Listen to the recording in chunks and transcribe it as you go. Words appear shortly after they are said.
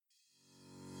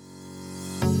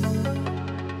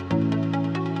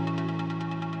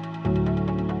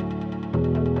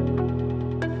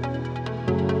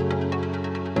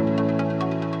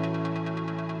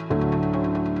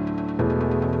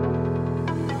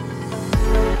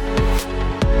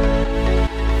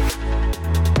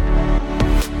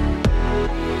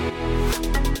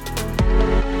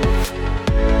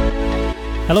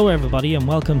Hello everybody and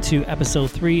welcome to episode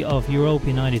 3 of Europe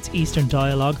United's Eastern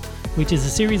Dialogue, which is a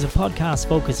series of podcasts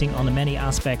focusing on the many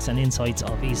aspects and insights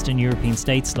of Eastern European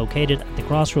states located at the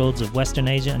crossroads of Western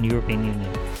Asia and European Union.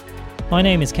 My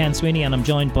name is Ken Sweeney and I'm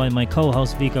joined by my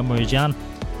co-host Vika Murjan.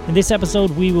 In this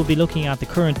episode we will be looking at the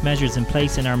current measures in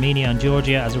place in Armenia and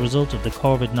Georgia as a result of the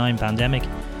Covid-19 pandemic.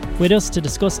 With us to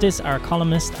discuss this are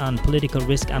columnist and political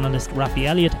risk analyst Rafi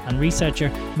Elliott and researcher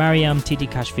Mariam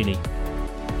Titikashvili.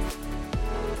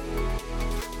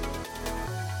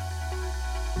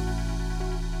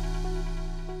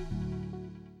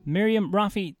 Miriam,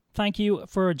 Rafi, thank you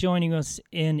for joining us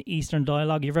in Eastern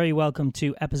Dialogue. You're very welcome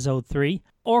to episode 3.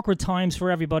 Awkward times for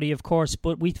everybody, of course,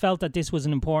 but we felt that this was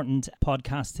an important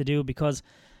podcast to do because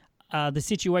the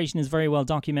situation is very well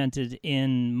documented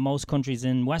in most countries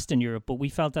in Western Europe, but we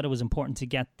felt that it was important to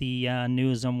get the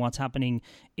news on what's happening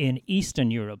in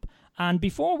Eastern Europe. And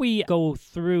before we go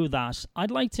through that,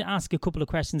 I'd like to ask a couple of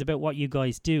questions about what you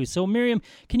guys do. So, Miriam,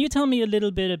 can you tell me a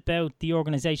little bit about the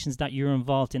organisations that you're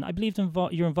involved in? I believe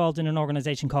you're involved in an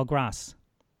organisation called GRASS.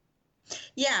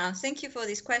 Yeah, thank you for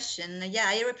this question.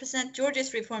 I represent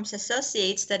Georgia's Reforms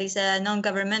Associates, that is a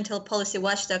non-governmental policy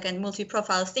watchdog and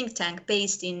multi-profile think tank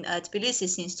based in Tbilisi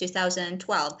since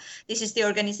 2012. This is the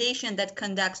organization that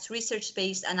conducts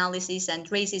research-based analysis and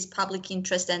raises public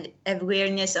interest and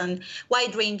awareness on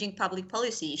wide-ranging public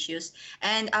policy issues.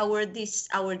 And this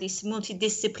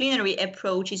multidisciplinary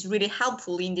approach is really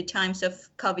helpful in the times of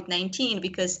COVID-19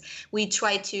 because we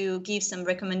try to give some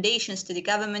recommendations to the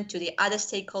government, to the other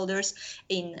stakeholders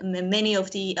in many of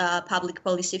the public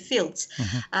policy fields.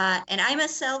 And I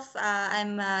myself,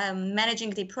 I'm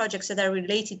managing the projects that are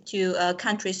related to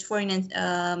countries' foreign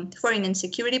and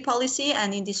security policy.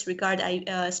 And in this regard,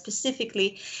 I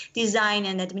specifically design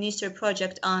and administer a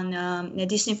project on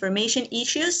disinformation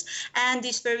issues. And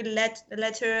this very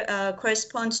letter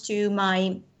corresponds to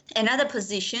my another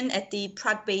position at the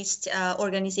Prague-based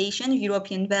organization,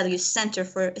 European Values Center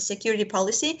for Security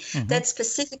Policy, that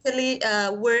specifically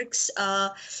works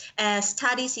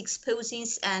studies,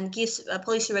 exposes, and gives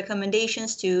policy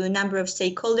recommendations to a number of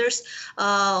stakeholders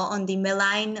on the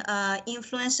malign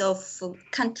influence of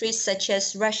countries such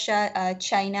as Russia,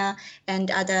 China,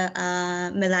 and other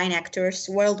malign actors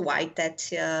worldwide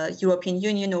that European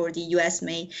Union or the US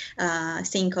may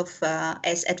think of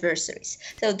as adversaries.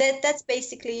 So that's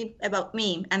basically about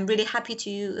me. I'm really happy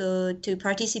to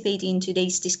participate in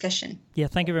today's discussion. Yeah,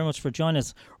 thank you very much for joining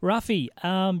us. Rafi,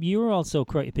 you're also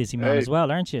quite a busy man as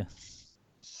well, aren't you?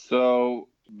 So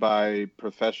by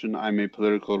profession, I'm a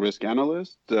political risk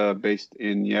analyst based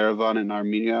in Yerevan in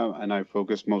Armenia, and I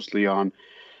focus mostly on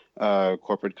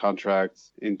corporate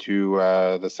contracts into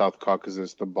the South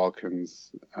Caucasus, the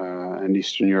Balkans, and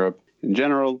Eastern Europe in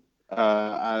general.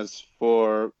 As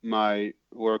for my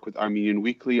work with Armenian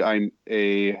Weekly, I'm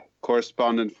a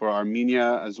correspondent for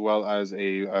Armenia as well as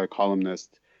a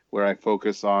columnist where I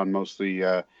focus on mostly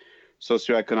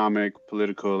socioeconomic,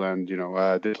 political, and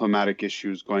diplomatic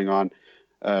issues going on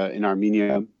in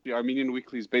Armenia. The Armenian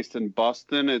Weekly is based in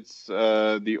Boston. It's one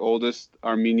of the oldest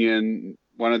Armenian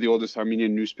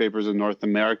newspapers in North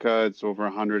America. It's over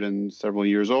 100 and several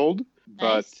years old,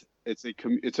 but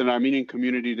it's an Armenian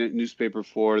community newspaper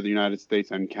for the United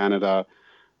States and Canada,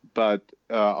 but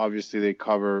obviously they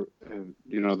cover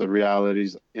the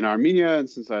realities in Armenia, and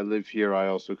since I live here, I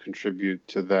also contribute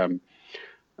to them.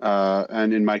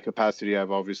 And in my capacity, I've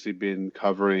obviously been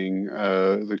covering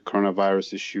the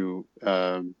coronavirus issue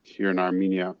here in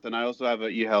Armenia. Then I also have an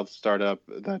e-health startup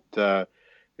that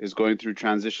is going through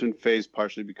transition phase,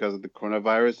 partially because of the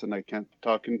coronavirus, and I can't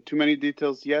talk in too many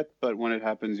details yet, but when it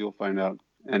happens, you'll find out.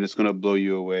 And it's going to blow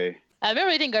you away. I've been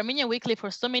reading Armenian Weekly for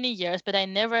so many years, but I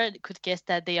never could guess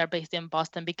that they are based in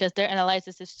Boston because their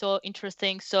analysis is so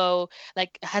interesting, so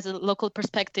has a local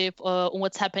perspective on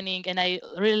what's happening. And I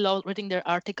really love reading their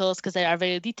articles because they are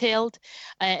very detailed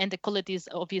and the quality is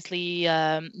obviously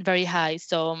very high.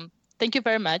 So thank you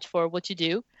very much for what you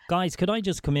do. Guys, could I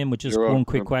just come in with just one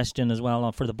quick question as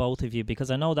well for the both of you,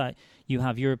 because I know that you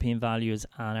have European Values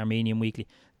and Armenian Weekly.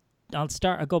 I'll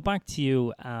go back to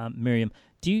you, Miriam.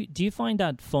 Do you find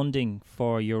that funding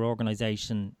for your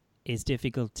organisation is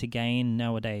difficult to gain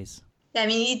nowadays? I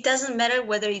mean, it doesn't matter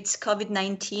whether it's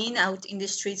COVID-19 out in the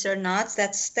streets or not.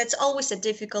 That's always a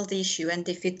difficult issue and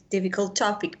difficult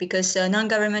topic because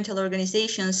non-governmental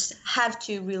organizations have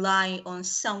to rely on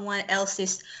someone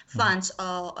else's funds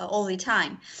all the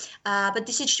time. But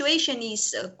the situation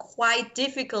is quite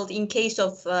difficult in case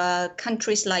of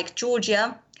countries like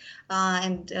Georgia.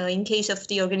 And in case of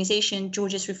the organization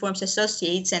Georgia's Reforms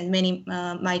Associates and many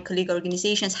my colleague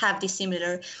organizations have the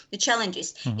similar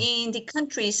challenges. In the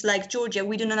countries like Georgia,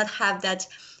 we do not have that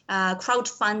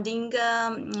crowdfunding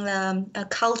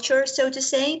culture, so to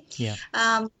say. Yeah.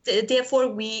 Therefore,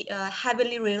 we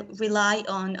heavily rely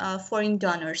on foreign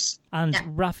donors. And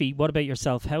Rafi, what about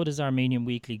yourself? How does Armenian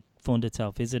Weekly fund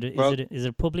itself? Is it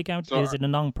a public is it a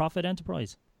non-profit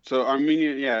enterprise? So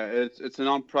Armenia, it's a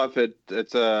non-profit.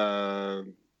 It's a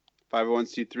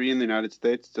 501c3 in the United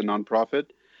States. It's a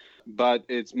non-profit, but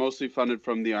it's mostly funded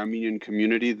from the Armenian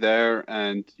community there.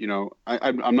 And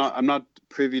I'm not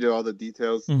privy to all the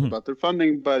details about their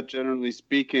funding, but generally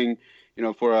speaking,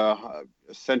 for a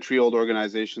century-old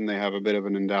organization, they have a bit of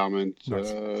an endowment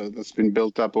that's been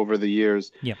built up over the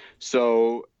years. Yeah.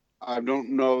 So I don't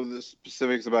know the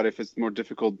specifics about if it's more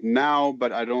difficult now,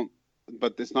 but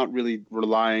it's not really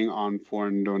relying on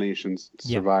foreign donations to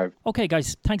survive. Okay,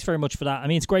 guys, thanks very much for that. I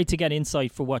mean, it's great to get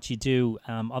insight for what you do.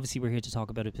 Obviously, we're here to talk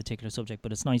about a particular subject,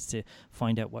 but it's nice to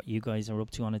find out what you guys are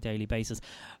up to on a daily basis.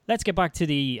 Let's get back to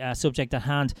the subject at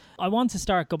hand. I want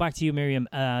to go back to you, Miriam.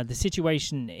 The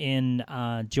situation in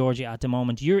Georgia at the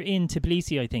moment. You're in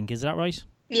Tbilisi, I think. Is that right?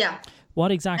 Yeah.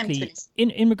 What exactly,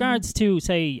 in regards to,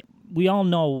 say, we all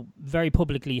know very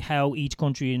publicly how each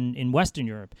country in Western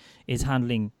Europe is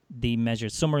handling the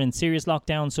measures. Some are in serious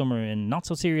lockdown, some are in not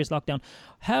so serious lockdown.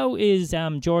 How is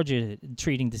Georgia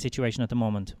treating the situation at the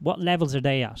moment? What levels are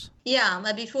they at? Yeah,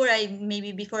 but before I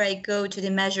go to the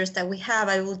measures that we have,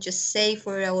 I will just say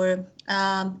for our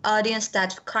audience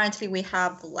that currently we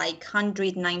have like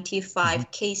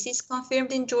 195 cases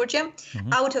confirmed in Georgia,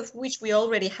 out of which we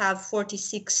already have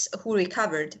 46 who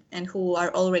recovered and who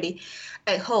are already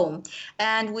at home.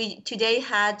 And we today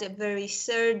had a very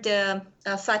third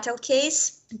fatal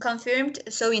case confirmed.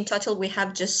 So in total, we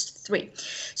have just 3.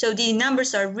 So the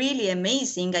numbers are really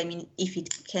amazing. I mean, if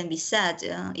it can be said,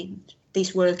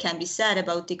 this world can be said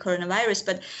about the coronavirus,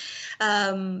 but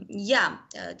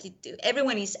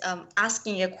everyone is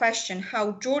asking a question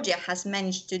how Georgia has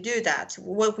managed to do that,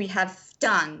 what we have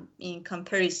done in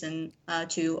comparison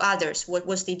to others, what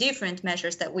was the different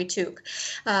measures that we took.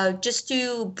 Just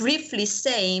to briefly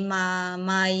say,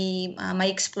 my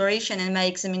exploration and my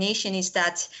examination is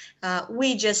that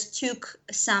we just took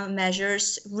some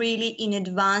measures really in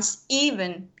advance,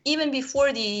 even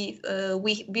before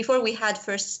before we had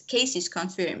first cases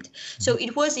confirmed. So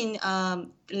it was in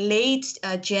late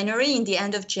January, in the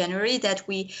end of January, that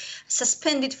we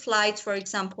suspended flights, for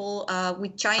example,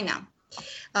 with China.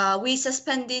 We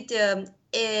suspended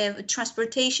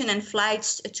transportation and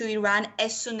flights to Iran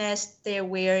as soon as there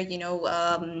were,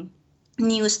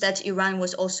 news that Iran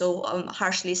was also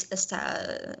harshly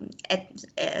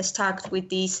struck with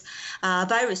this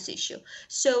virus issue.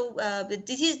 So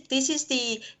this is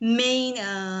the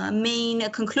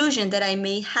main conclusion that I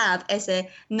may have as a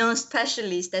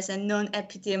non-specialist, as a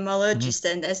non-epidemiologist,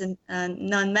 and as a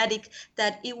non-medic,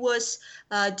 that it was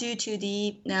due to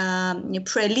the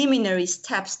preliminary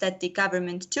steps that the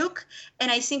government took. And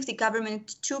I think the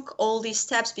government took all these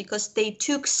steps because they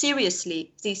took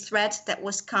seriously the threat that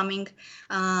was coming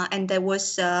and that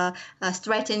was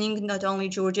threatening not only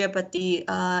Georgia, but the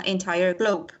entire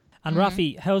globe. And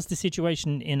Rafi, how's the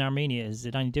situation in Armenia? Is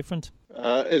it any different?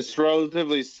 It's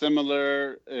relatively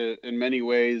similar in many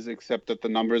ways, except that the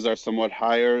numbers are somewhat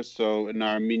higher. So in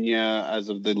Armenia, as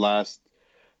of the last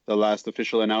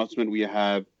official announcement, we've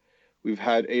had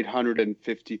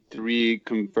 853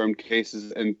 confirmed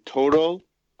cases in total,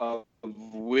 of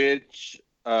which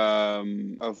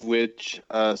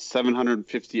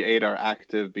 758 are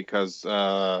active because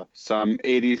some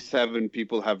 87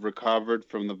 people have recovered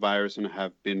from the virus and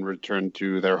have been returned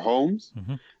to their homes.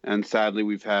 And sadly,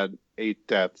 we've had 8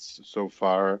 deaths so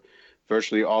far,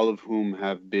 virtually all of whom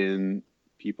have been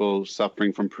people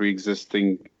suffering from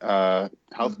pre-existing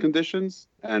health conditions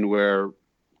and were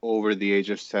over the age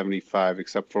of 75,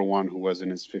 except for one who was in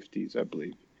his 50s, I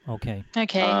believe. Okay.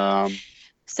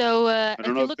 So I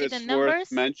don't know if you look if at it's the numbers,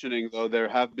 worth mentioning, though, there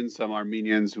have been some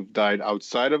Armenians who've died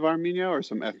outside of Armenia, or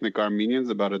some ethnic Armenians,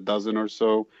 about a dozen or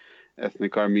so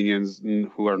ethnic Armenians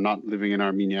who are not living in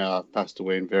Armenia passed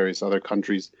away in various other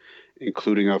countries,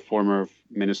 including a former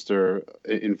minister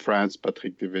in France,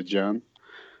 Patrick Devedjian,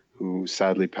 who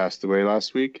sadly passed away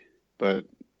last week. But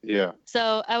yeah.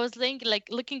 So I was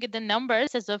looking at the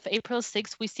numbers as of April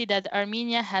 6th, we see that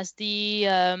Armenia has the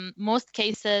most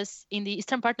cases in the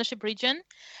Eastern Partnership region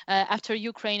after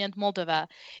Ukraine and Moldova.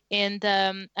 And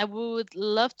I would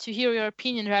love to hear your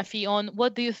opinion, Rafi, on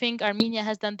what do you think Armenia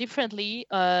has done differently,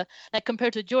 like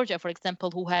compared to Georgia, for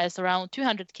example, who has around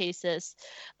 200 cases.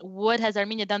 What has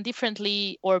Armenia done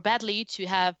differently or badly to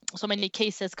have so many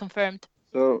cases confirmed?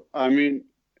 So, I mean,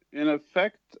 in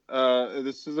effect,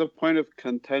 this is a point of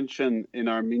contention in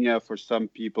Armenia for some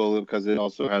people because it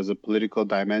also has a political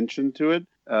dimension to it.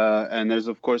 And there's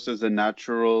a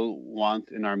natural want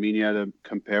in Armenia to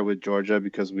compare with Georgia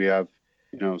because we have,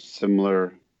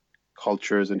 similar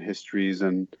cultures and histories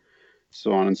and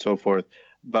so on and so forth.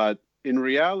 But in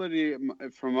reality,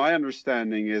 from my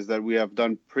understanding, is that we have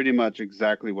done pretty much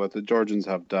exactly what the Georgians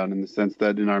have done, in the sense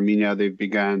that in Armenia, they've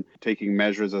began taking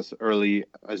measures as early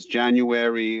as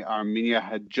January. Armenia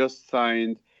had just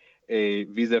signed a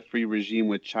visa-free regime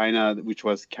with China, which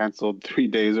was canceled 3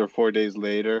 days or 4 days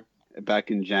later,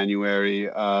 back in January.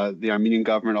 The Armenian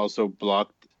government also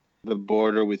blocked the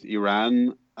border with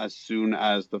Iran as soon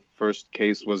as the first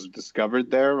case was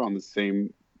discovered there, on the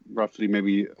same, roughly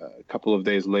maybe a couple of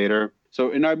days later.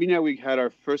 So in Armenia, we had our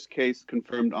first case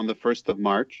confirmed on the 1st of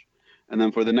March. And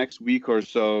then for the next week or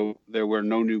so, there were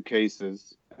no new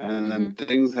cases. And then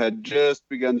things had just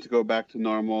begun to go back to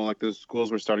normal, like the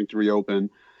schools were starting to reopen.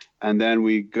 And then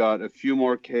we got a few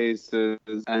more cases,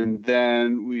 and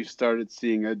then we started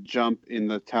seeing a jump in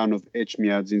the town of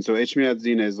Echmiadzin. So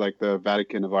Echmiadzin is like the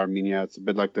Vatican of Armenia. It's a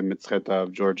bit like the Mitzreta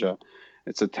of Georgia.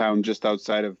 It's a town just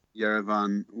outside of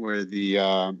Yerevan where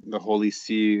the Holy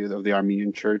See of the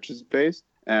Armenian Church is based.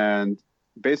 And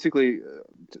basically,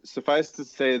 suffice to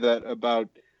say that about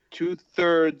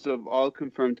 2/3 of all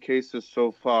confirmed cases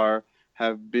so far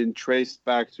have been traced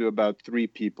back to about 3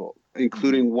 people,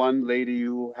 including one lady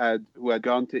who had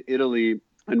gone to Italy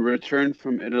and returned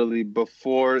from Italy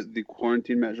before the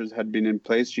quarantine measures had been in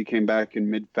place. She came back in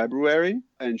mid-February,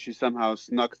 and she somehow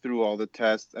snuck through all the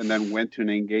tests and then went to an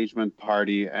engagement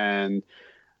party and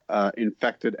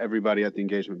infected everybody at the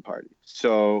engagement party.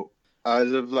 So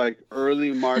as of like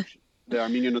early March, the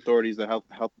Armenian authorities, the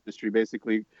health ministry,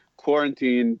 basically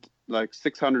quarantined like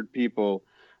 600 people.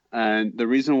 And the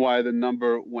reason why the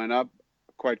number went up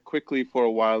quite quickly for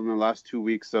a while in the last 2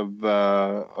 weeks of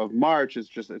March is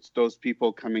just it's those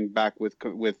people coming back with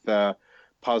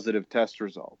positive test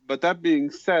result. But that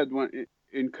being said,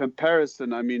 in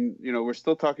comparison, I mean, we're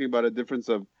still talking about a difference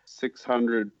of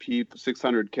 600 people,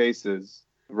 600 cases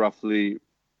roughly.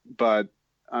 But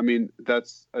I mean,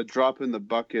 that's a drop in the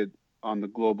bucket on the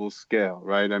global scale,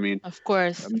 right? I mean, of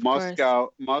course,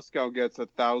 Moscow gets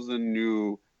 1,000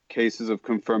 new cases of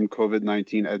confirmed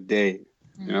COVID-19 a day,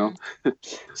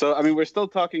 So, I mean, we're still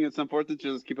talking, it's important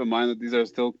to just keep in mind that these are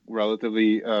still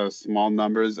relatively small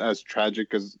numbers, as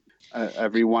tragic as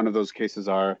every one of those cases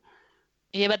are.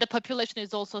 Yeah, but the population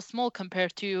is also small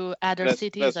compared to other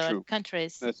cities or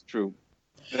countries. That's true.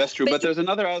 But there's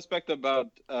another aspect about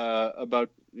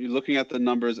looking at the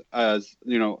numbers as,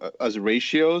 as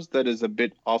ratios that is a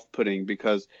bit off-putting,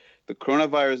 because the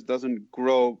coronavirus doesn't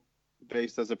grow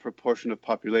based as a proportion of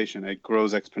population. It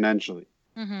grows exponentially.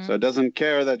 So it doesn't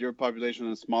care that your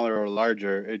population is smaller or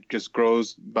larger. It just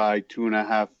grows by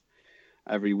 2.5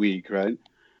 every week, right?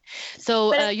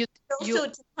 So to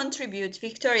contribute,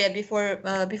 Victoria,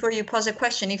 before you pose a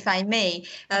question, if I may.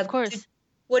 Of course.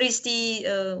 What is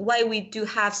the why we do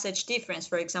have such difference,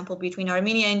 for example, between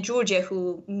Armenia and Georgia,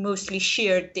 who mostly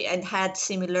shared and had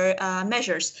similar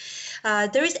measures?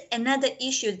 There is another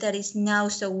issue that is now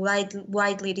so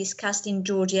widely discussed in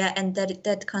Georgia, and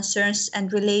that concerns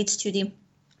and relates to the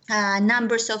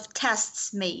numbers of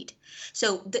tests made.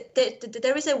 So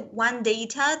there is one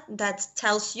data that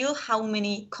tells you how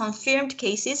many confirmed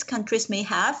cases countries may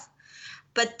have,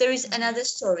 but there is another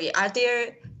story. Are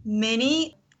there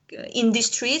many in the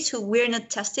streets who were not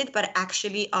tested but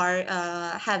actually are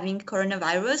having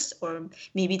coronavirus, or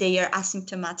maybe they are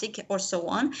asymptomatic or so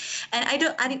on? And I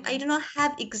do not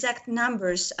have exact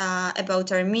numbers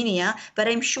about Armenia, but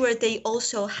I'm sure they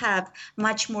also have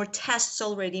much more tests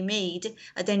already made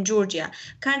than Georgia.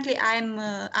 Currently,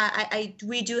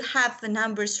 we do have the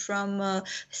numbers from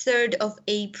 3rd of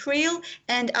April,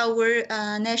 and our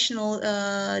National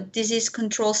Disease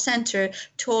Control Center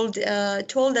told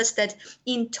us that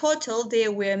in total,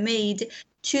 there were made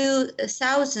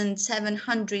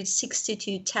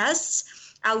 2,762 tests,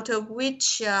 out of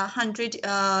which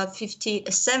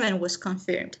 157 was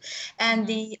confirmed. And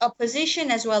the opposition,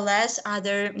 as well as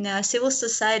other civil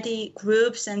society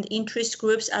groups and interest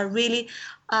groups, are really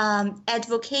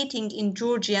advocating in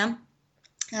Georgia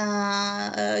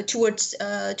towards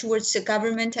the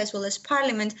government as well as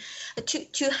parliament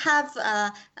to have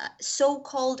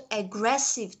so-called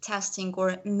aggressive testing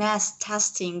or mass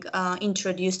testing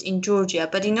introduced in Georgia.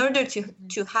 But in order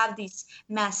to have this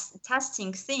mass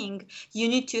testing thing, you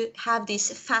need to have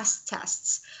these fast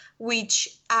tests,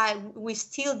 which we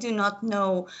still do not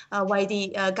know why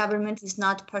the government is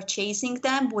not purchasing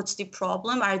them. What's the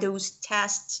problem? Are those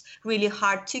tests really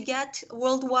hard to get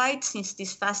worldwide, since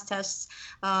these fast tests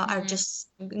are just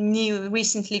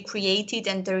recently created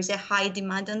and there is a high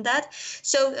demand on that?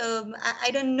 So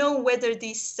I don't know whether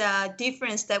this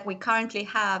difference that we currently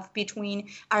have between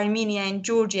Armenia and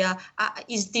Georgia,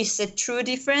 is this a true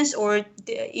difference, or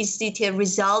is it a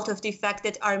result of the fact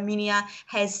that Armenia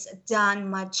has done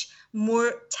much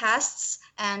more tests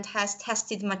and has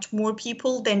tested much more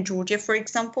people than Georgia, for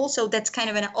example? So that's kind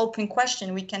of an open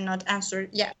question we cannot answer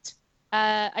yet.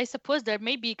 I suppose there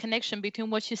may be a connection between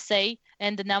what you say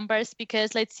and the numbers,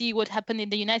 because let's see what happened in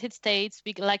the United States,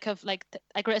 lack of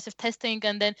aggressive testing,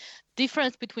 and then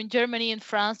difference between Germany and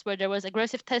France, where there was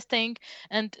aggressive testing,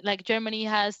 and like Germany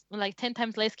has 10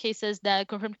 times less cases,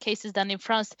 confirmed cases, than in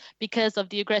France because of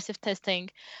the aggressive testing.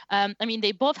 I mean,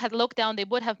 they both had lockdown, they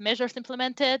both have measures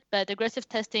implemented, but aggressive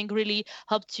testing really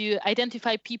helped to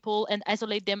identify people and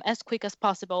isolate them as quickly as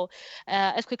possible.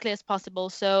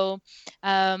 So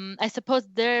I suppose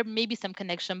there may be some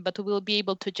connection, but we'll be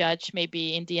able to judge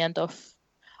maybe in the end of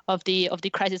the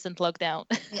crisis and lockdown.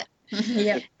 Yeah.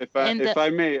 Yeah. If I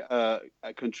may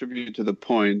contribute to the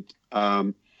point,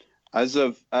 as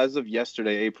of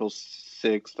yesterday, April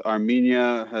 6th,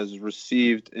 Armenia has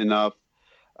received enough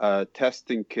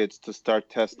testing kits to start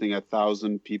testing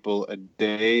 1,000 people a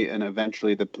day, and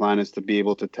eventually the plan is to be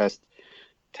able to test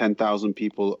 10,000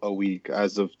 people a week.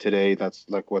 As of today, that's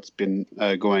like what's been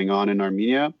going on in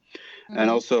Armenia. And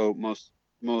also, most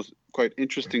quite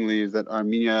interestingly, is that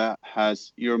Armenia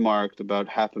has earmarked about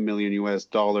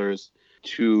 $500,000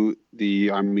 to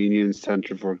the Armenian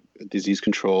Center for Disease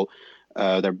Control,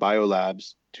 their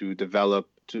biolabs, to develop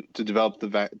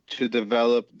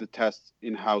the tests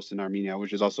in-house in Armenia,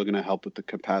 which is also going to help with the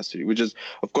capacity. Which is,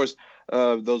 of course,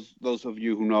 those of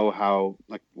you who know how,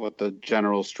 like, what the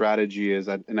general strategy is,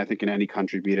 and I think in any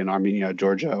country, be it in Armenia,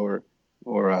 Georgia, or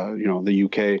the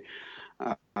UK,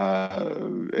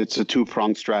 it's a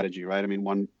two-pronged strategy, right? I mean,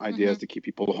 one idea is to keep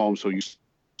people home, so you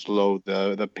slow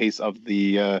the pace of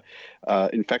the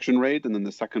infection rate, and then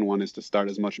the second one is to start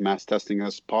as much mass testing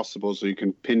as possible, so you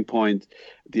can pinpoint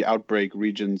the outbreak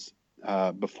regions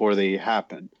before they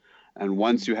happen. And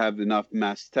once you have enough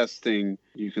mass testing,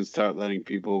 you can start letting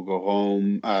people go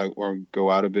home or go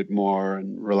out a bit more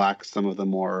and relax some of the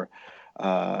more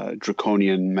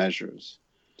draconian measures.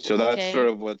 So that's sort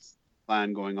of what's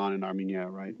plan going on in Armenia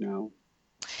right now.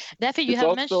 Daffy, you it's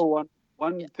have also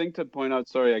one thing to point out.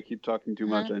 Sorry, I keep talking too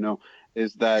much. I know,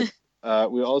 is that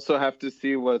we also have to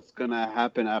see what's going to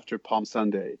happen after Palm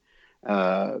Sunday.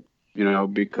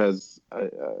 Because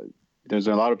there's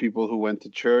a lot of people who went to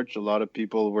church. A lot of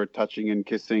people were touching and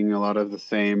kissing a lot of the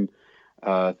same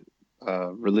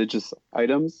religious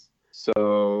items.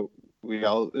 So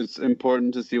it's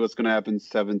important to see what's going to happen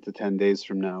 7 to 10 days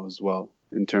from now as well,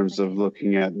 in terms of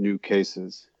looking at new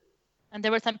cases. And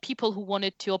there were some people who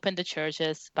wanted to open the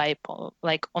churches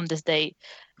on this day.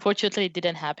 Fortunately, it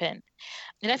didn't happen.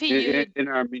 And I think in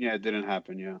Armenia, it didn't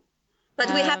happen, yeah.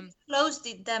 But we haven't closed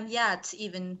them yet,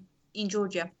 even in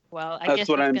Georgia. Well, I guess that's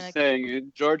what I'm saying.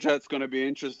 In Georgia, it's going to be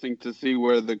interesting to see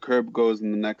where the curve goes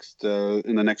in the next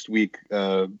week,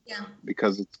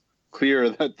 because it's clear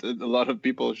that a lot of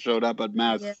people showed up at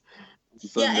mass. Yeah.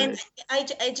 Yeah, and I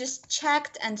just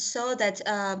checked and saw that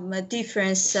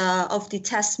difference of the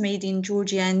tests made in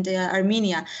Georgia and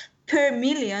Armenia. Per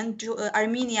million,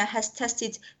 Armenia has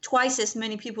tested twice as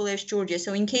many people as Georgia.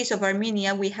 So in case of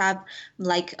Armenia, we have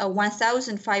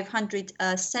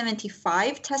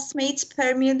 1,575 test made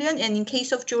per million. And in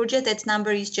case of Georgia, that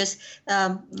number is just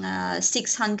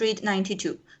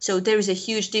 692. So there is a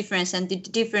huge difference, and the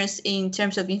difference in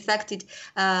terms of infected,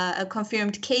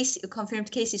 confirmed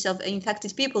cases of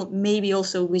infected people may be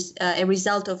also a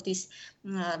result of this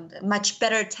much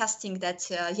better testing that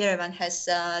Yerevan has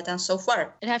done so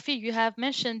far. Rafi, you have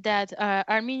mentioned that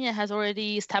Armenia has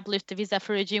already established a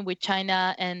visa-free regime with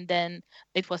China, and then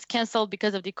it was canceled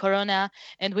because of the corona.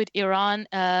 And with Iran,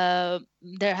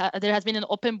 there has been an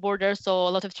open border, so a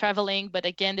lot of traveling, but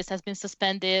again, this has been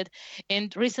suspended.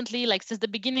 And recently, since the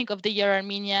beginning of the year,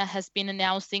 Armenia has been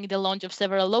announcing the launch of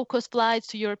several low-cost flights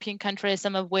to European countries,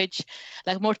 some of which,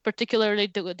 more particularly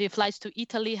the flights to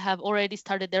Italy, have already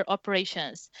started their operations.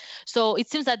 So it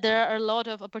seems that there are a lot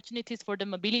of opportunities for the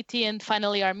mobility, and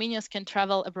finally Armenians can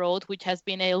travel abroad, which has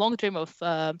been a long dream of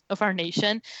our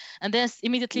nation, and then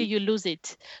immediately you lose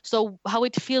it. So how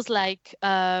it feels like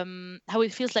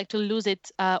to lose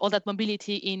it, all that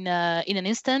mobility in an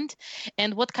instant,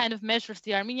 and what kind of measures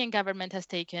the Armenian government has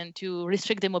taken to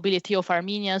restrict the mobility of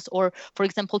Armenians, or for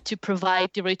example to provide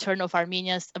the return of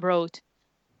Armenians abroad?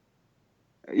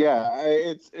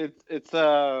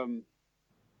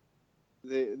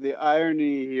 The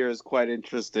irony here is quite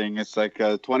interesting. It's like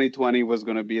 2020 was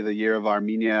going to be the year of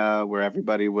Armenia, where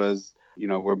everybody was,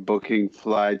 were booking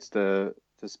flights to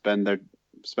spend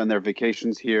their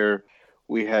vacations here.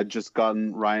 We had just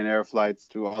gotten Ryanair flights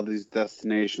to all these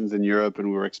destinations in Europe, and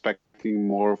we were expecting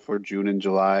more for June and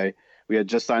July. We had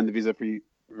just signed the visa-free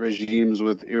regimes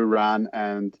with Iran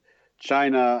and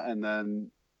China,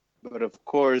 but of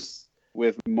course,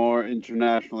 with more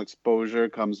international exposure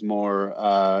comes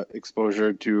more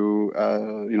exposure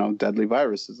to deadly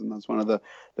viruses, and that's one of the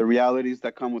realities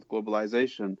that come with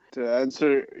globalization. To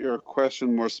answer your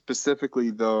question more specifically,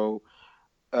 though,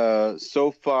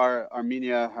 so far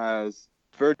Armenia has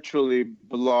virtually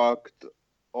blocked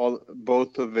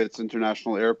both of its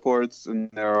international airports, and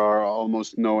there are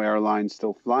almost no airlines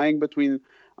still flying between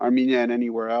Armenia and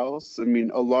anywhere else. I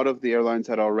mean, a lot of the airlines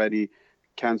had already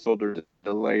canceled or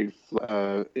delayed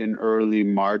in early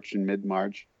March and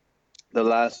mid-March. The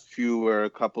last few were a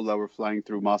couple that were flying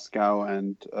through Moscow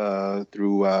and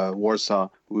through Warsaw,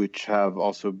 which have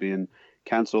also been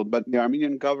canceled. But the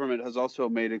Armenian government has also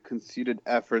made a conceded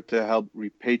effort to help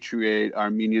repatriate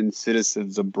Armenian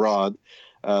citizens abroad.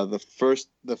 The first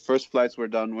flights were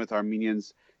done with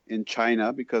Armenians in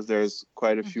China, because there's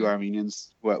quite a few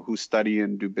Armenians who study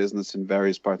and do business in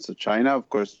various parts of China. Of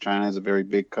course, China is a very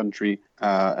big country,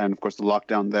 and of course the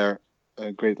lockdown there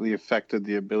greatly affected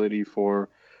the ability for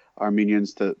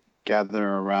Armenians to gather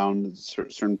around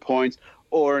certain points.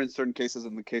 Or in certain cases,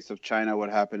 in the case of China, what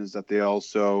happened is that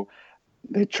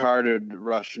they chartered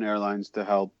Russian airlines to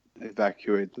help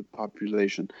evacuate the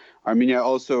population. Armenia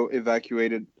also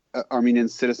evacuated Armenian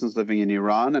citizens living in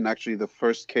Iran, and actually the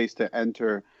first case to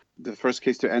enter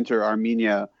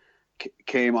Armenia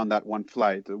came on that one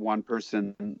flight. One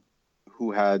person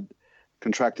who had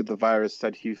contracted the virus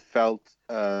said he felt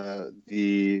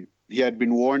he had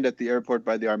been warned at the airport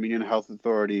by the Armenian health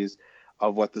authorities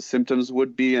of what the symptoms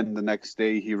would be, and the next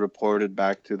day he reported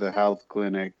back to the health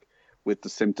clinic with the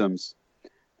symptoms.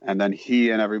 And then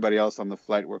he and everybody else on the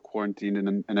flight were quarantined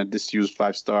in a disused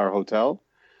 5-star hotel,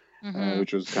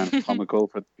 which was kind of comical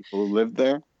for the people who lived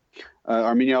there.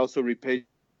 Armenia also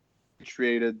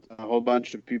repatriated a whole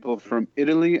bunch of people from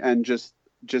Italy, and just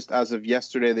as of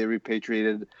yesterday, they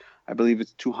repatriated, I believe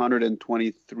it's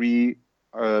 223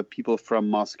 people from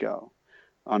Moscow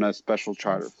on a special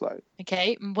charter flight.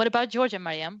 Okay. What about Georgia,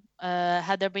 Mariam?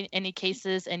 Had there been any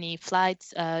cases, any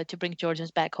flights to bring Georgians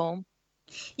back home?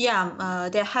 Yeah,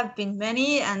 there have been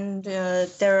many, and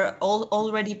there are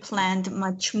already planned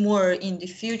much more in the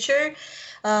future.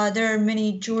 There are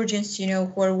many Georgians,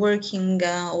 who are working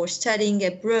or studying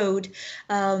abroad,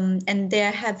 and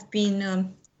there have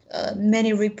been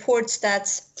many reports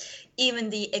that even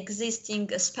the existing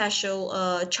special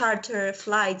charter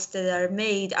flights that are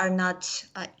made are not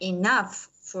enough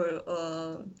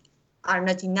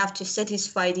to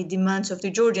satisfy the demands of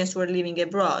the Georgians who are living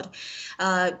abroad.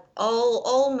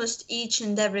 Almost each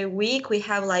and every week we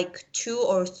have like 2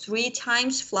 or 3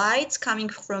 times flights coming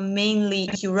from mainly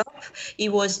Europe.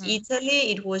 It was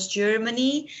Italy, it was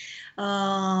Germany,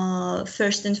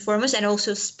 first and foremost, and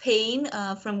also Spain,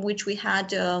 from which we had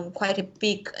quite a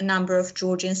big number of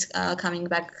Georgians coming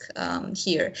back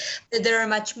here. There are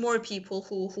much more people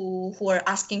who are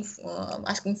asking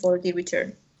for the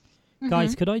return.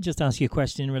 Guys, could I just ask you a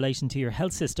question in relation to your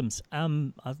health systems?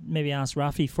 I'll maybe ask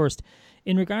Rafi first.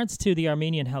 In regards to the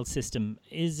Armenian health system,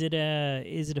 is it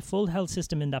a full health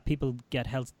system in that people get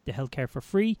the healthcare for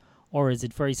free, or is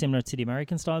it very similar to the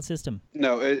American style system?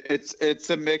 No, it's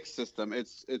a mixed system.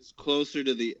 It's closer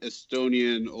to the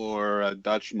Estonian or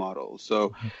Dutch model.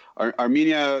 So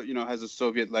Armenia, has a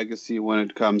Soviet legacy when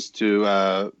it comes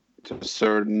to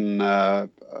certain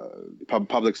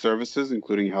public services,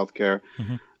 including healthcare.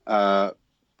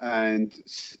 And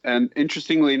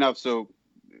interestingly enough, so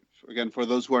again, for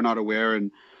those who are not aware,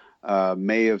 in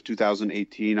May of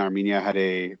 2018, Armenia had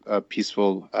a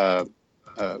peaceful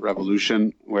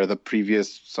revolution where the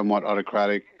previous somewhat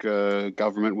autocratic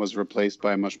government was replaced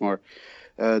by a much more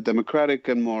democratic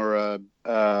and more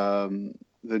the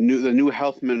new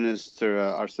health minister,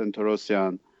 Arsen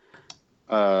Torosyan,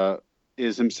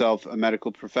 is himself a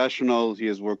medical professional. He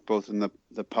has worked both in the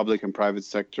public and private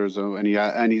sectors,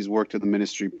 and he's worked at the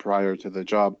ministry prior to the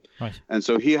job. Right. And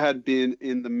so he had been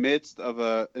in the midst of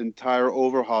an entire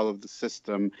overhaul of the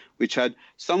system, which had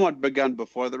somewhat begun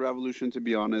before the revolution, to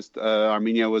be honest.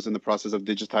 Armenia was in the process of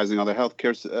digitizing all the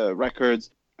healthcare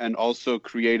records, and also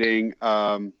creating...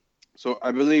 so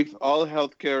I believe all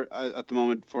healthcare at the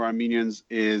moment for Armenians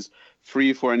is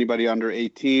free for anybody under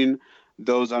 18.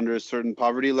 Those under a certain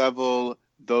poverty level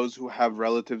those who have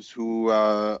relatives who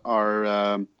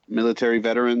are military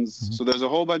veterans. Mm-hmm. So there's a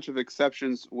whole bunch of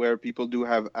exceptions where people do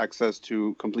have access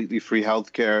to completely free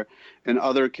healthcare. In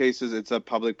other cases, it's a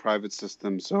public-private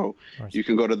system. So you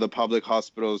can go to the public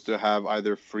hospitals to have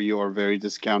either free or very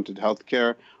discounted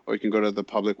healthcare, or you can go to the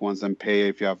public ones and pay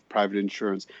if you have private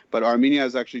insurance. But Armenia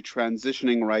is actually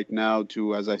transitioning right now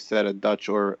to, as I said, a Dutch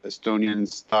or Estonian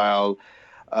style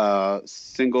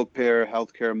single-payer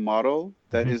healthcare model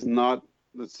that is not,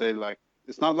 let's say, like,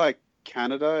 it's not like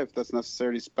Canada, if that's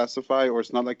necessarily specified, or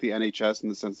it's not like the NHS in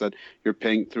the sense that you're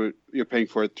paying for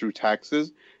it through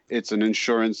taxes. It's an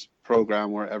insurance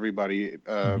program where everybody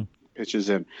pitches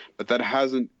in, but that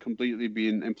hasn't completely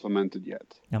been implemented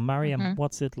yet. Now, Mariam,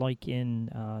 what's it like in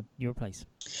your place?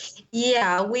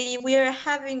 Yeah, we are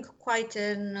having quite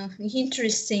an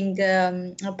interesting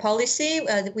policy.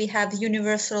 We have the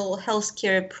universal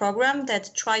healthcare program that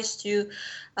tries to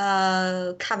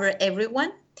cover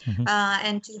everyone.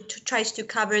 And tries to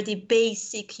cover the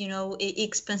basic,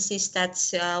 expenses that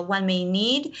one may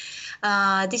need.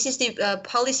 This is the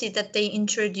policy that they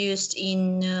introduced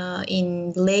in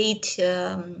late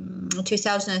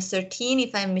 2013,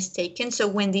 if I'm mistaken. So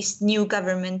when this new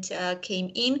government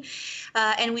came in,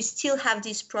 and we still have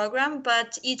this program,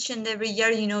 but each and every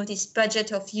year, this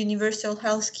budget of universal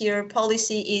healthcare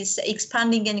policy is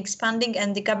expanding, and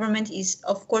the government is,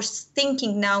 of course,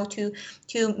 thinking now to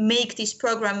make this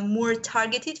program more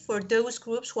targeted for those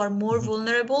groups who are more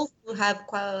vulnerable, who have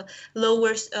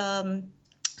lower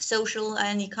social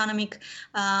and economic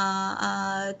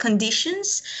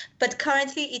conditions. But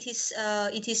currently it is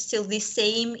still the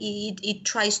same. It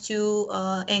tries to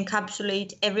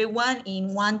encapsulate everyone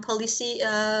in one policy,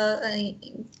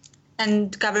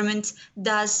 and government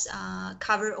does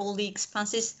cover all the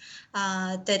expenses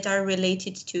that are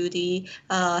related to the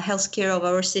healthcare of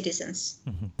our citizens.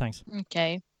 Thanks.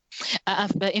 Okay.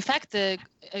 In fact,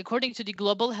 according to the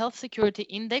Global Health Security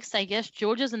Index, I guess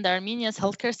Georgia's and Armenia's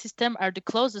healthcare system are the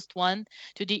closest one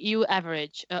to the EU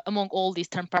average among all the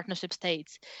Eastern Partnership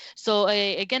states. So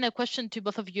again, a question to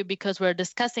both of you, because we're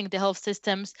discussing the health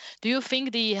systems. Do you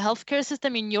think the healthcare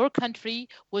system in your country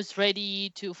was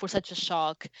ready for such a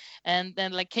shock? And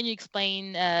then, can you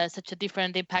explain such a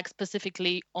different impact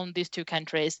specifically on these two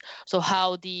countries? So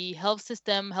how the health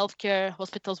system, healthcare,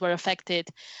 hospitals were affected,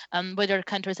 whether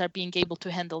countries are being able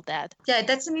to handle that? Yeah,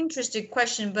 that's an interesting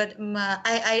question, but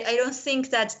I don't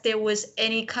think that there was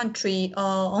any country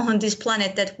on this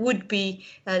planet that would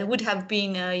have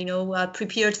been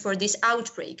prepared for this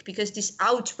outbreak, because this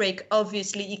outbreak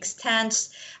obviously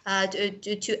extends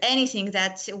to anything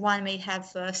that one may have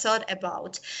thought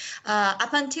about.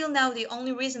 Up until now, the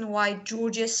only reason why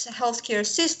Georgia's healthcare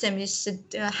system is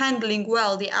handling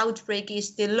well the outbreak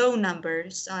is the low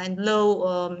numbers and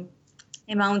low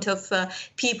amount of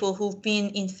people who've been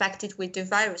infected with the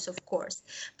virus, of course.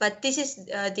 But this is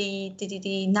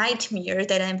the nightmare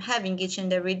that I'm having each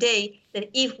and every day, that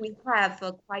if we have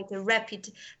quite a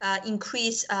rapid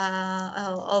increase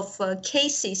of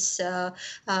cases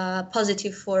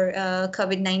positive for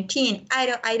COVID-19,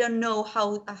 I don't know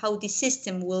how the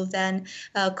system will then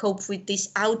cope with this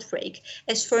outbreak.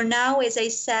 As for now, as I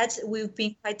said, we've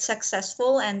been quite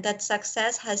successful, and that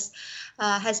success has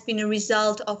been a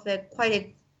result of quite a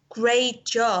great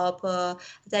job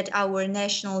that our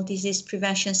National Disease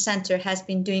Prevention Center has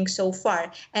been doing so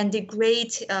far, and the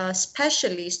great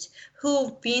specialists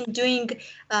who've been doing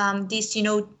this,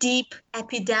 deep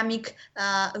epidemic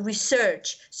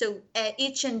research. So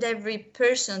each and every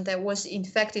person that was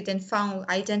infected and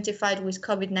identified with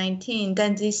COVID-19,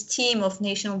 then this team of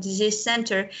National Disease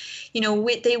Center,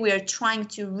 they were trying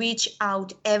to reach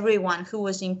out everyone who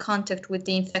was in contact with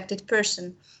the infected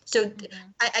person. So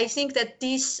I think that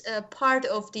this part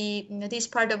of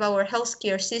our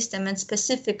healthcare system, and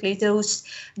specifically those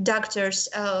doctors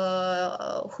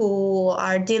who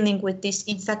are dealing with these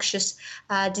infectious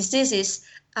diseases,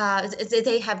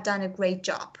 they have done a great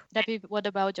job. David, what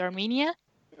about Armenia?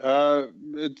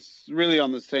 It's really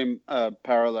on the same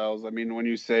parallels. I mean, when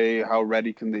you say how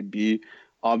ready can they be,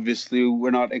 obviously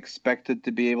we're not expected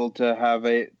to be able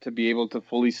to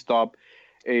fully stop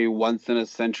a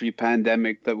once-in-a-century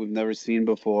pandemic that we've never seen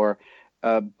before.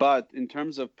 But in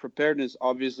terms of preparedness,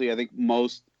 obviously, I think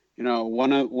most,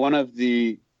 one of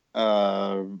the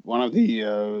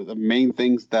main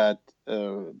things that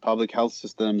public health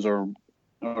systems or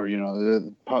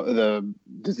the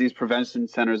disease prevention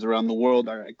centers around the world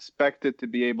are expected to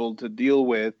be able to deal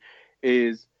with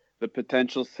is the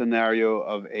potential scenario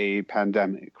of a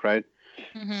pandemic, right?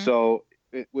 So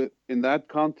in that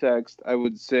context, I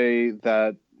would say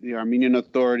that, the Armenian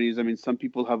authorities, I mean, some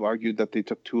people have argued that they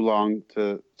took too long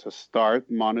to start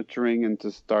monitoring and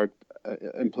to start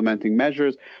implementing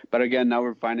measures. But again, now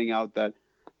we're finding out that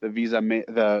the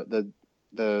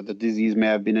the disease may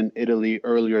have been in Italy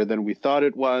earlier than we thought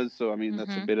it was. So, I mean,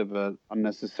 that's a bit of an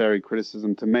unnecessary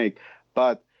criticism to make.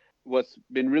 But what's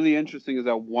been really interesting is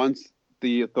that once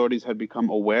the authorities had become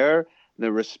aware,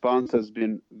 the response has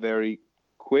been very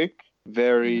quick,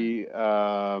 very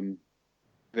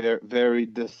very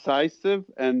decisive,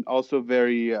 and also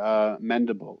very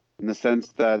mendable, in the sense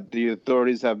that the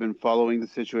authorities have been following the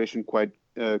situation quite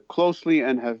closely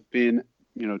and have been,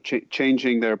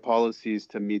 changing their policies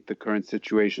to meet the current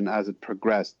situation as it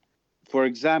progressed. For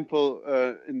example,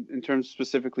 in terms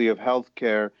specifically of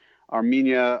healthcare,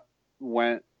 Armenia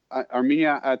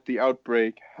at the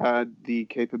outbreak had the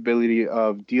capability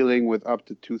of dealing with up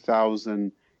to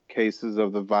 2,000 cases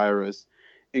of the virus,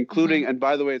 including, and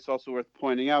by the way, it's also worth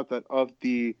pointing out that of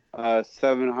the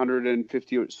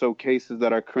 750 or so cases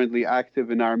that are currently active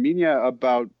in Armenia,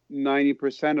 about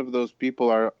 90% of those people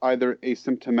are either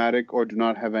asymptomatic or do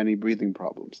not have any breathing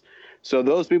problems. So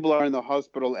those people are in the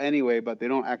hospital anyway, but they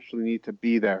don't actually need to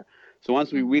be there. So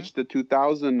once we reached the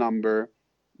 2,000 number,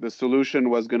 the solution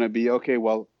was going to be, okay,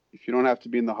 well, if you don't have to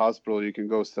be in the hospital, you can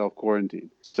go self-quarantine.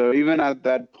 So even at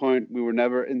that point, we were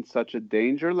never in such a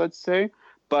danger, let's say.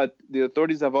 But the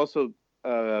authorities have also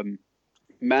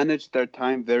managed their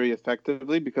time very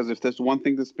effectively, because if there's one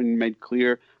thing that's been made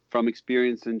clear from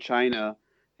experience in China,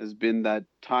 has been that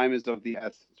time is of the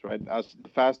essence, right? As the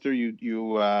faster you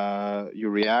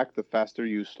react, the faster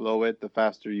you slow it, the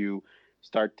faster you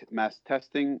start mass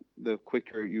testing, the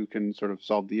quicker you can sort of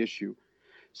solve the issue.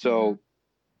 So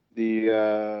the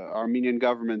Armenian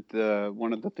government,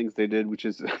 one of the things they did, which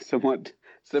is somewhat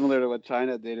similar to what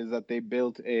China did, is that they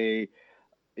built a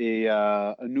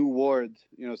new ward,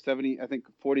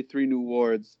 43 new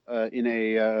wards in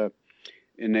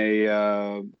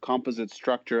a composite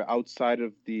structure outside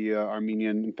of the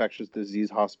Armenian Infectious Disease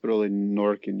Hospital in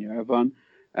Newark in Yerevan,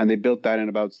 and they built that in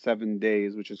about 7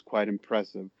 days, which is quite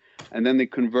impressive. And then they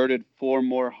converted 4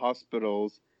 more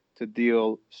hospitals to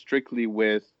deal strictly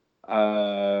with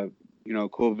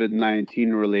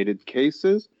COVID-19 related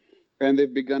cases, and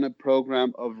they've begun a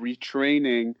program of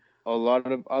retraining a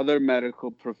lot of other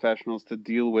medical professionals to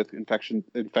deal with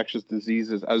infectious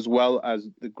diseases, as well as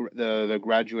the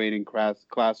graduating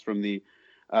class from the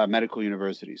medical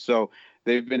university. So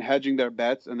they've been hedging their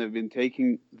bets, and they've been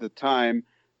taking the time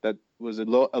that was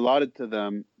allotted to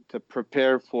them to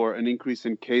prepare for an increase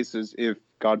in cases if,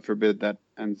 God forbid, that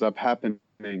ends up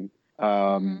happening.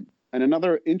 And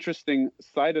another interesting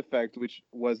side effect, which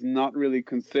was not really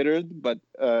considered, but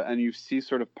and you see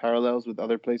sort of parallels with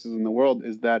other places in the world,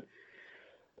 is that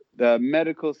the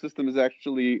medical system is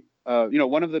actually,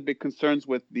 one of the big concerns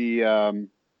with the,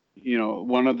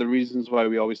 one of the reasons why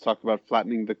we always talk about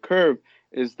flattening the curve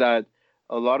is that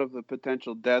a lot of the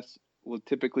potential deaths will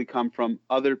typically come from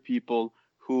other people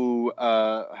who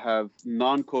have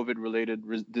non-COVID related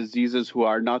diseases who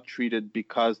are not treated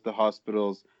because the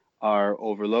hospitals are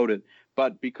overloaded.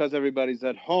 But because everybody's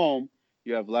at home,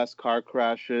 you have less car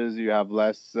crashes, you have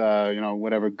less,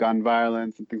 gun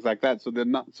violence and things like that. So a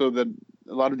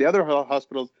lot of the other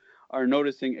hospitals are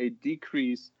noticing a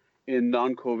decrease in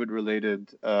non-COVID related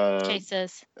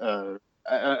cases,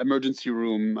 emergency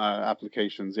room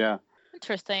applications. Yeah.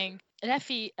 Interesting.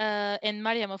 Rafi and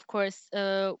Mariam, of course,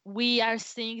 we are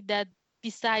seeing that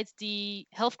besides the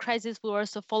health crisis, we're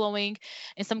also following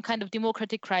in some kind of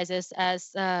democratic crisis,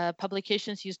 as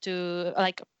publications used to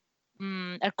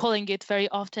are calling it very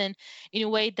often, in a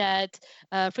way that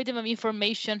freedom of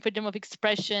information, freedom of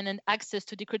expression, and access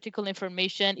to the critical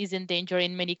information is in danger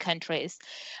in many countries.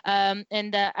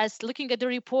 As looking at the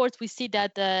reports, we see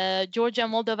that Georgia,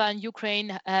 Moldova, and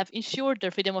Ukraine have ensured their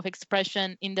freedom of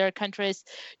expression in their countries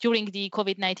during the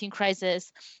COVID-19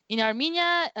 crisis. In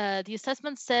Armenia, the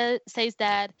assessment says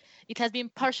that it has been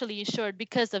partially ensured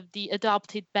because of the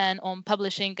adopted ban on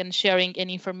publishing and sharing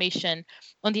any information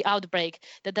on the outbreak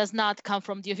that does not come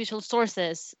from the official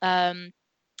sources,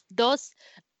 thus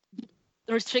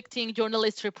restricting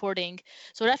journalist reporting.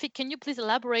 So Rafi, can you please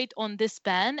elaborate on this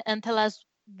ban and tell us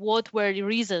what were the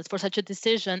reasons for such a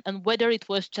decision and whether it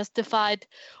was justified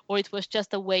or it was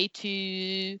just a way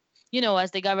to,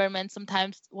 as the government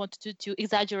sometimes wanted to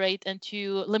exaggerate and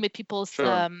to limit people's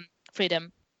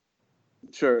freedom?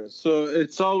 Sure. So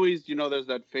it's always, there's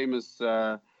that famous...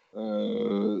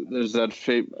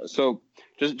 So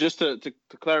just to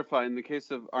clarify, in the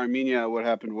case of Armenia, what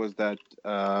happened was that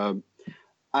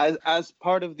as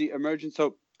part of the emergency,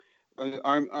 so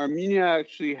Armenia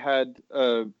actually had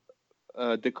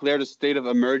declared a state of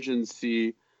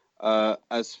emergency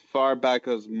as far back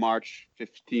as March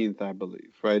 15th, I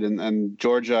believe, right? And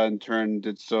Georgia in turn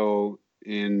did so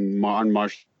on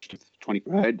March 20th,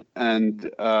 right?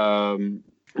 And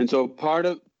so part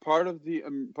of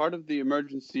the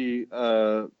emergency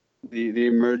the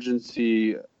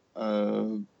emergency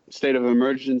state of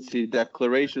emergency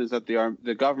declaration is that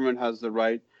the government has the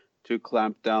right to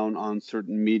clamp down on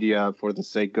certain media for the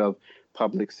sake of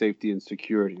public safety and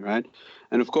security, right?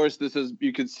 And of course,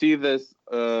 you can see this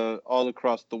all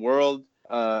across the world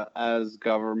as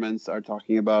governments are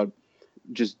talking about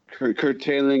just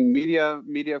curtailing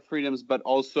media freedoms, but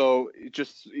also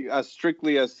just as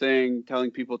strictly as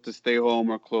telling people to stay home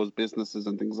or close businesses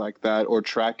and things like that, or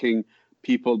tracking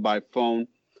people by phone.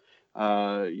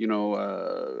 And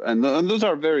those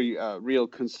are very real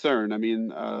concern. I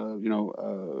mean,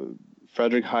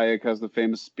 Friedrich Hayek has the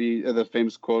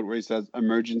famous quote where he says,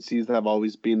 "Emergencies have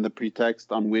always been the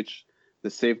pretext on which the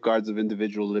safeguards of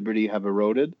individual liberty have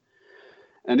eroded."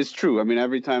 And it's true. I mean,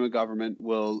 every time a government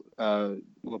will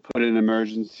put in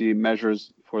emergency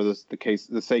measures for the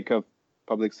sake of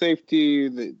public safety,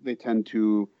 they tend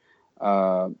to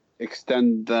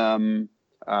extend them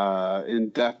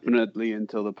indefinitely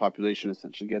until the population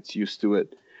essentially gets used to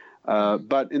it.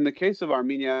 But in the case of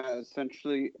Armenia,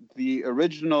 essentially, the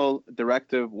original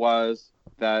directive was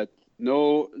that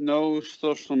no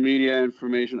social media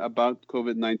information about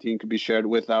COVID-19 could be shared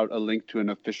without a link to an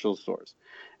official source.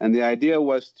 And the idea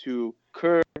was to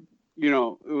curb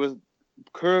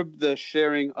the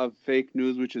sharing of fake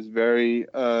news, which is very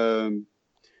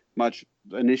much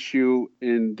an issue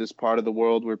in this part of the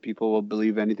world where people will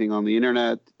believe anything on the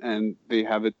internet, and they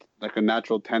have it like a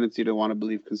natural tendency to want to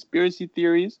believe conspiracy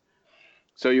theories.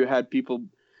 So you had people,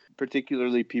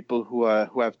 particularly people who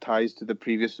have ties to the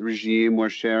previous regime, were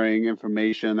sharing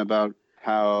information about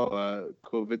how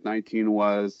COVID-19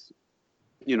 was,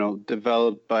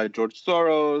 developed by George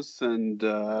Soros, and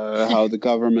how the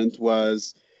government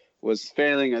was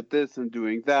failing at this and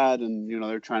doing that, and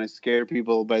they're trying to scare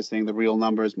people by saying the real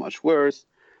number is much worse.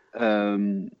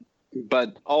 But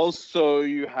also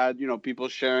you had people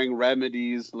sharing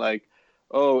remedies like,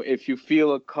 oh, if you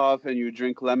feel a cough and you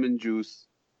drink lemon juice,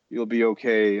 you'll be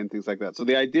okay, and things like that. So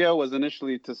the idea was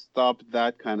initially to stop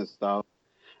that kind of stuff,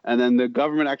 and then the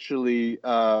government actually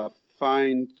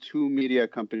fined 2 media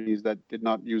companies that did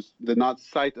not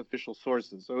cite official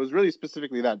sources. So it was really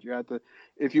specifically that you had to,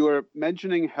 if you were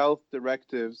mentioning health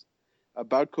directives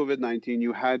about COVID-19,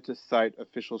 you had to cite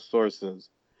official sources.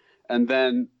 And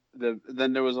then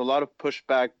there was a lot of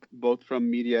pushback both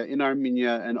from media in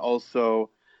Armenia and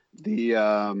also the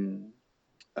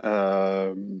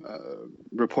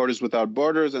Reporters Without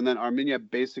Borders, and then Armenia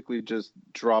basically just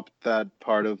dropped that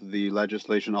part of the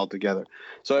legislation altogether.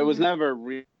 So it was never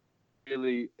really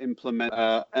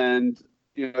implemented. And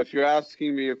if you're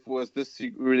asking me if was this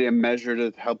really a measure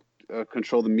to help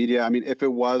control the media, I mean, if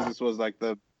it was, this was like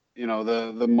the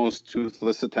most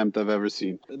toothless attempt I've ever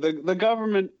seen. The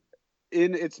government,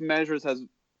 in its measures, has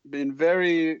been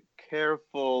very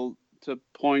careful to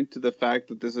point to the fact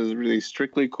that this is really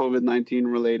strictly COVID-19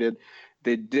 related.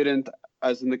 They didn't,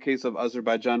 as in the case of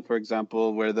Azerbaijan, for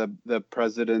example, where the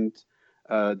president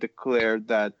declared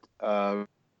that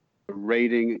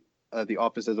raiding the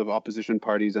offices of opposition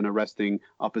parties and arresting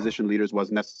opposition leaders was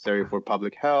necessary for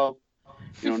public health.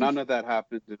 None of that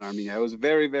happened in Armenia. It was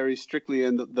very, very strictly,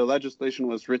 and the legislation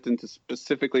was written to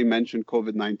specifically mention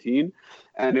COVID-19,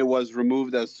 and it was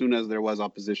removed as soon as there was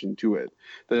opposition to it.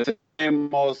 The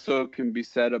same also can be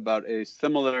said about a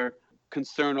similar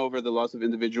concern over the loss of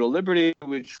individual liberty,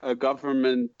 which a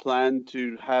government planned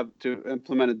to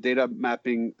implement a data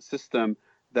mapping system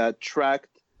that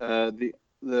tracked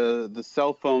the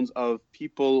cell phones of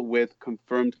people with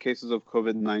confirmed cases of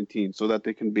COVID-19, so that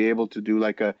they can be able to do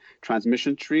like a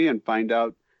transmission tree and find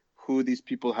out who these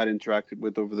people had interacted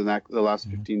with over the last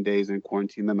 15 days and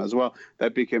quarantine them as well.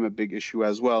 That became a big issue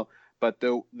as well. But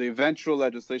the eventual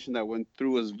legislation that went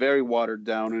through was very watered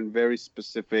down and very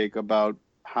specific about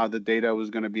how the data was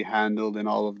going to be handled and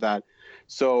all of that.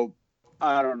 So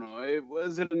I don't know.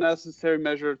 Was it a necessary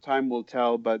measure? Time will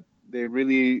tell, but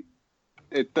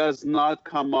it does not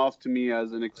come off to me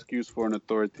as an excuse for an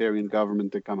authoritarian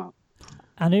government to come out.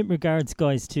 And in regards,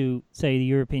 guys, to, say, the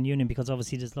European Union, because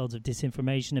obviously there's loads of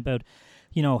disinformation about,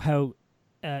 how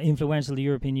influential the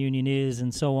European Union is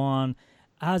and so on.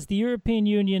 Has the European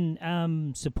Union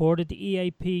supported the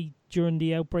EAP during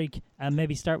the outbreak?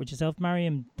 Maybe start with yourself,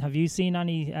 Mariam. Have you seen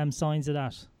any signs of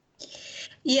that?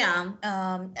 Yeah,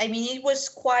 I mean, it was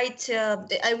quite.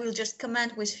 I will just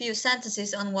comment with few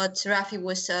sentences on what Rafi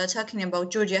was talking about.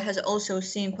 Georgia has also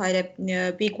seen quite a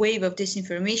big wave of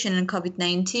disinformation on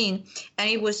COVID-19, and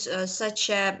it was such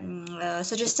a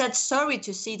sad story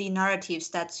to see the narratives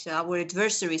that our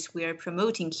adversaries were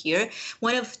promoting here.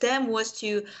 One of them was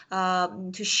to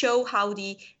show how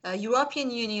the European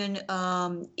Union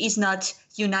is not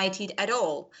united at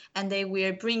all, and they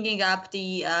were bringing up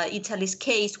the Italy's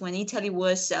case when Italy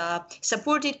was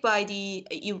supported by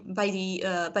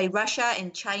by Russia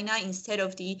and China instead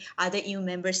of the other EU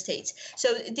member states.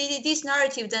 So this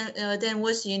narrative then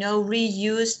was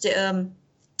reused.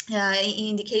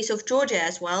 In the case of Georgia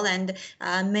as well, and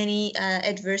many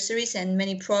adversaries and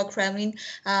many pro-Kremlin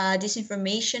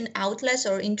disinformation outlets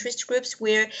or interest groups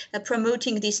were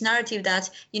promoting this narrative that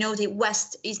the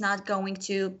West is not going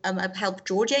to help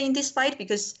Georgia in this fight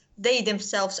because they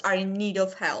themselves are in need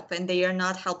of help and they are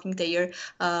not helping their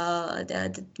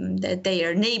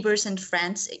neighbors and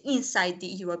friends inside the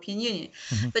European Union.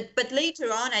 Mm-hmm. But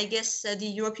later on, I guess the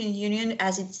European Union,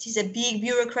 as it is a big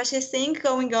bureaucracy thing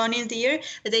going on in there,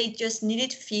 they just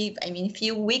needed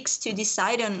few weeks to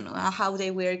decide on how they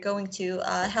were going to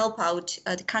help out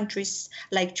the countries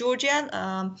like Georgia,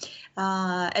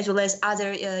 as well as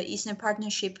other Eastern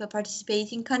Partnership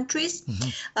participating countries.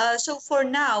 Mm-hmm. So for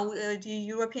now, the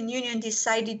European Union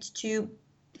decided to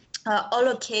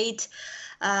allocate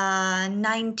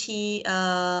 90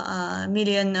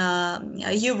 million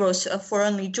euros for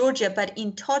only Georgia, but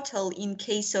in total, in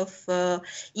case of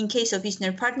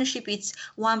Eastern Partnership, it's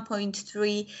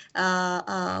 1.3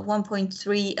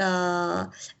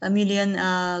 million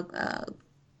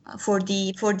for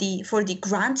the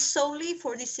grants solely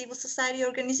for the civil society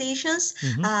organizations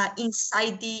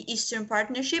inside the Eastern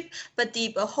Partnership, but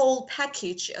the whole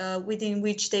package within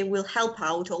which they will help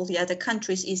out all the other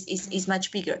countries is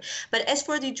much bigger. But as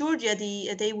for the Georgia,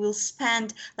 they will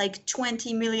spend like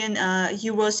 20 million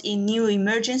euros in new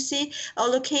emergency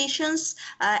allocations,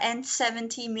 and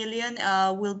 70 million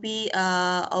will be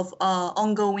of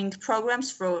ongoing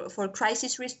programs for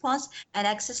crisis response, and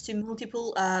access to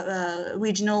multiple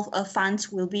regional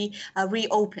funds will be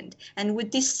reopened. And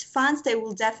with these funds, they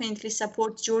will definitely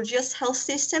support Georgia's health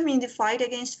system in the fight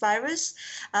against virus.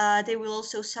 They will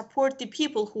also support the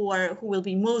people who will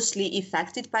be mostly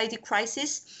affected by the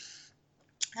crisis.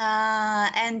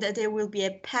 And there will be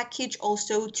a package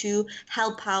also to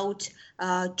help out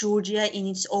Georgia in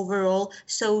its overall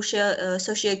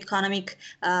socio-economic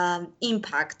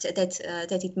impact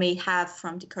that it may have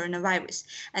from the coronavirus.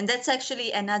 And that's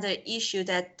actually another issue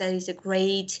that is a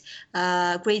greatly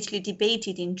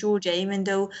debated in Georgia, even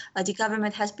though the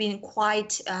government has been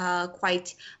quite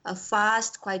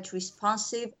fast, quite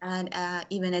responsive, and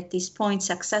even at this point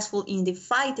successful in the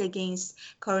fight against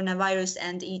coronavirus.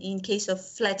 And in case of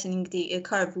flattening the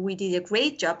curve, we did a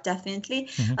great job, definitely,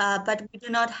 but we do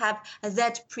not have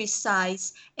that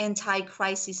precise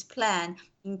anti-crisis plan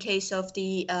in case of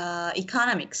the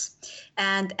economics.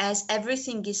 And as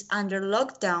everything is under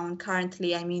lockdown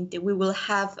currently, I mean, we will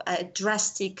have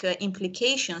drastic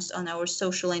implications on our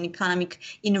social and economic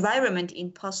environment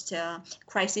in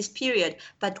post-crisis period.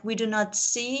 But we do not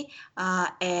see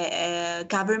a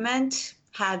government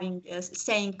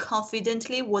saying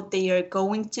confidently what they are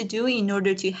going to do in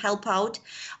order to help out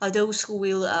those who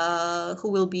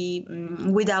will be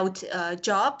without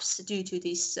jobs due to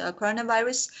this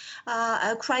coronavirus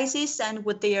crisis, and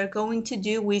what they are going to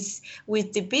do with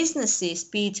the businesses,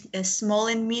 be it small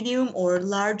and medium or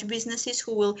large businesses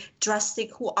who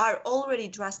are already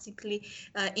drastically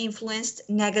influenced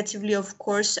negatively, of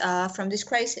course, from this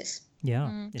crisis.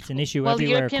 Yeah, it's an issue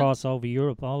everywhere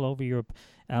all over Europe.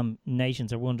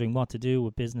 Nations are wondering what to do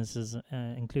with businesses,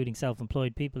 including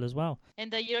self-employed people as well.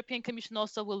 And the European Commission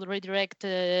also will redirect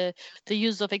the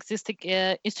use of existing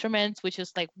instruments, which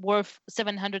is like worth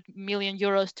 700 million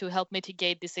euros to help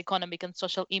mitigate this economic and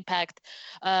social impact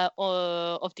of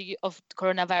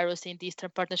coronavirus in the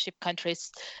Eastern Partnership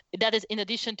countries. That is in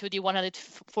addition to the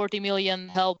 140 million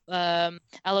help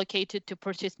allocated to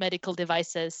purchase medical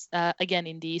devices, again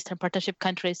in the Eastern Partnership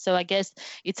countries. So I guess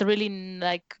it's a really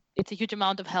it's a huge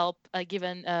amount of help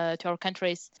given to our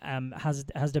countries. Has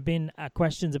there been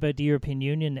questions about the European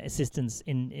Union assistance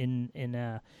in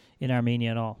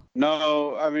Armenia at all?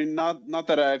 No, I mean not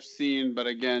that I've seen, but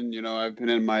again, I've been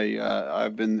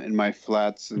in my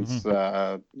flat since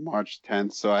March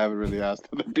 10th, so I haven't really asked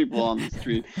other people on the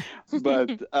street.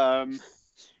 But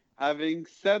having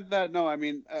said that, no, I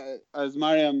mean as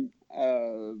Mariam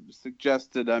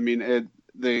suggested, I mean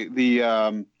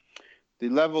the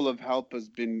level of help has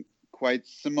been quite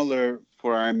similar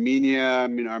for Armenia. I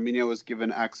mean, Armenia was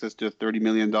given access to a $30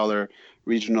 million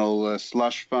regional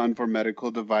slush fund for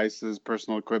medical devices,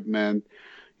 personal equipment,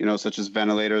 such as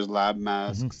ventilators, lab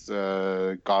masks,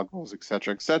 goggles, et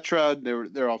cetera.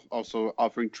 They're also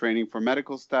offering training for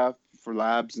medical staff, for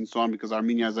labs, and so on, because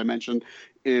Armenia, as I mentioned,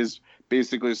 is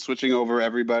basically switching over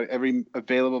every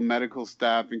available medical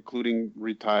staff, including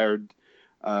retired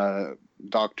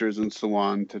doctors and so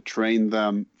on, to train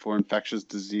them for infectious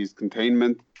disease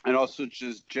containment. And also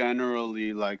just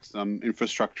generally like some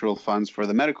infrastructural funds for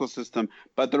the medical system.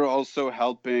 But they're also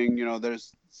helping,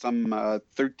 there's some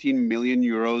 13 million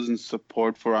euros in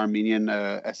support for Armenian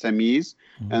SMEs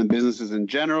and businesses in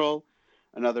general.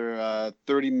 Another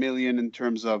 30 million in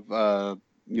terms of,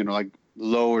 like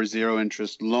low or zero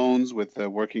interest loans with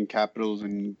working capitals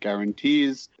and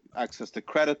guarantees, access to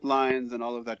credit lines and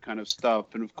all of that kind of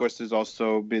stuff. And of course, there's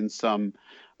also been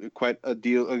quite a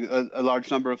large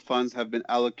number of funds have been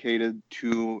allocated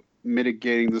to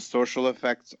mitigating the social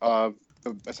effects of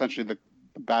essentially the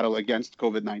battle against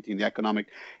COVID-19. The economic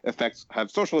effects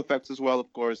have social effects as well,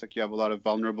 of course. Like you have a lot of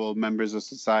vulnerable members of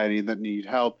society that need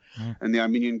help. And the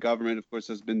Armenian government, of course,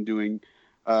 has been doing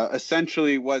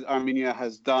essentially what Armenia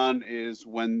has done is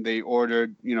when they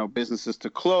ordered, businesses to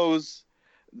close,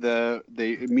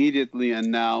 they immediately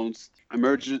announced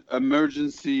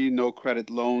emergency no credit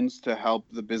loans to help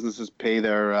the businesses pay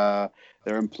their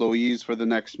employees for the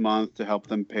next month, to help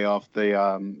them pay off the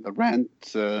rent,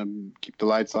 keep the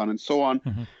lights on, and so on.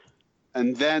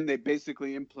 And then they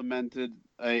basically implemented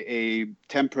a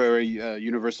temporary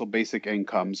universal basic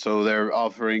income. So they're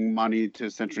offering money to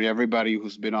essentially everybody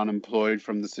who's been unemployed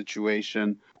from the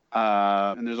situation.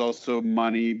 And there's also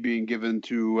money being given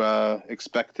to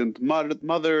expectant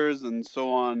mothers and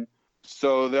so on.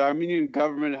 So the Armenian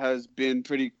government has been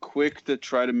pretty quick to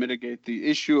try to mitigate the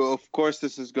issue. Of course,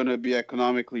 this is going to be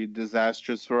economically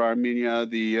disastrous for Armenia.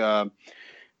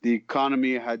 The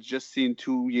economy had just seen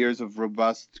 2 years of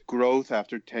robust growth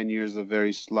after 10 years of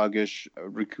very sluggish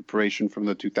recuperation from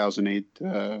the 2008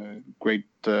 Great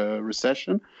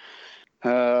Recession.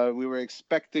 We were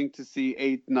expecting to see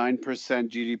 8-9%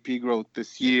 GDP growth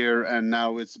this year, and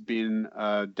now it's been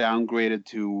downgraded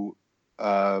to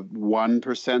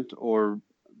 1%, or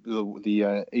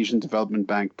the Asian Development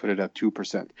Bank put it at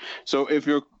 2%. So if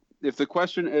the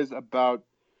question is about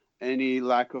any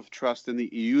lack of trust in the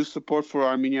EU support for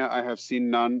Armenia, I have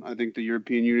seen none. I think the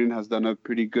European Union has done a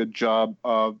pretty good job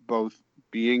of both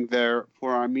being there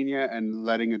for Armenia and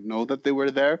letting it know that they were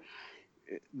there.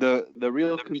 The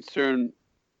real concern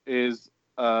is,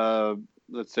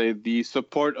 let's say, the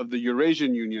support of the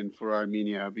Eurasian Union for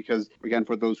Armenia, because, again,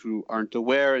 for those who aren't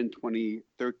aware, in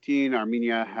 2013,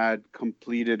 Armenia had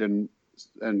completed and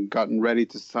gotten ready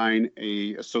to sign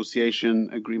a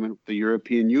association agreement with the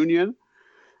European Union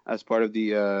as part of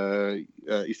the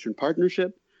Eastern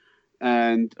Partnership.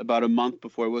 And about a month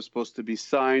before it was supposed to be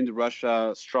signed,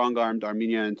 Russia strong-armed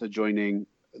Armenia into joining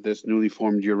this newly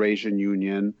formed Eurasian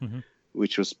Union,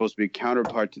 which was supposed to be a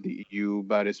counterpart to the EU,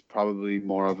 but is probably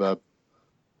more of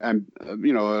an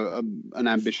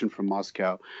ambition from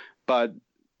Moscow. But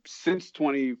since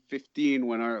 2015,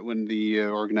 when the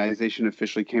organization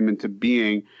officially came into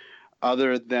being,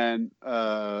 other than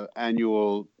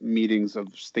annual meetings of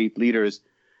state leaders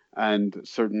and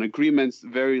certain agreements,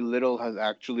 very little has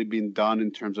actually been done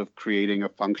in terms of creating a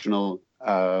functional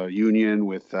union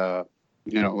with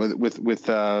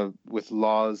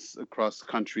laws across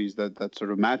countries that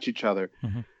sort of match each other.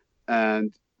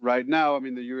 And right now, I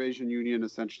mean, the Eurasian Union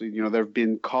essentially, there have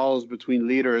been calls between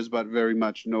leaders, but very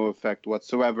much no effect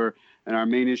whatsoever. And our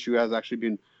main issue has actually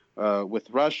been with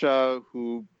Russia,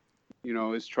 who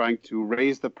is trying to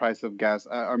raise the price of gas.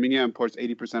 Armenia imports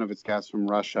 80% of its gas from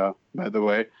Russia, by the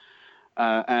way.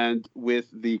 And with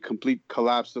the complete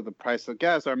collapse of the price of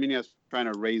gas, Russia is trying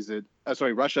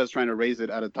to raise it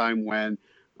at a time when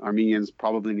Armenians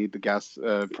probably need the gas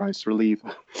price relief.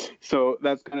 So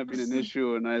that's kind of been an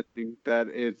issue, and I think that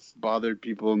it's bothered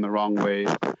people in the wrong way.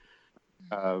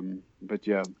 But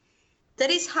yeah.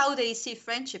 That is how they see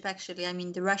friendship, actually. I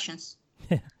mean, the Russians.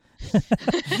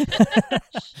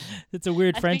 It's a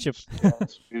weird friendship.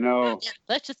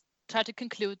 Let's just try to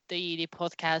conclude the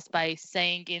podcast by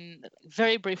saying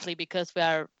very briefly, because we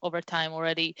are over time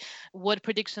already, what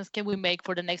predictions can we make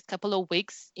for the next couple of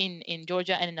weeks in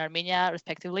Georgia and in Armenia,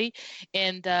 respectively?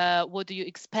 And what do you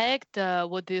expect?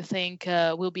 What do you think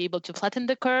we'll be able to flatten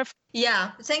the curve?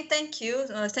 Yeah, thank you.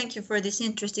 Thank you for this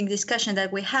interesting discussion that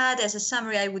we had. As a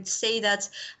summary, I would say that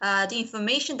the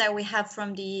information that we have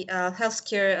from the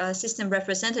healthcare system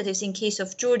representatives in case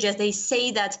of Georgia, they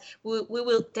say that we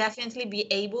will definitely be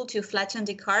able to to flatten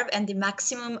the curve, and the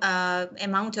maximum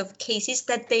amount of cases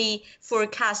that they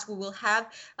forecast we will have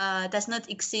does not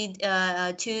exceed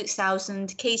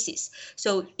 2,000 cases.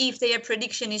 So if their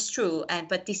prediction is true,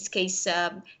 but this case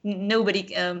nobody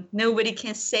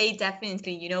can say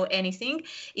definitely anything,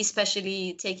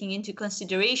 especially taking into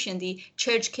consideration the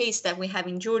church case that we have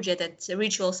in Georgia, that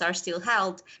rituals are still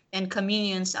held and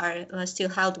communions are still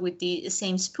held with the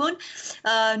same spoon.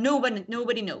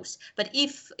 Nobody knows. But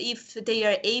if they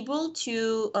are able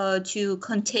to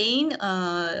contain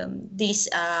this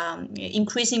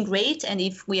increasing rate, and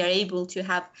if we are able to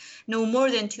have no more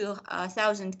than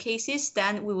 2,000 cases,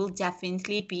 then we will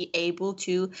definitely be able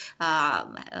to.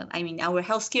 Our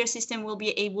healthcare system will be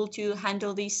able to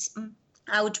handle this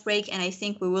outbreak, and I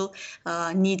think we will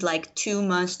need like 2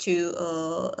 months to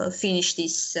finish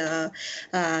this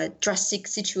drastic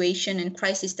situation and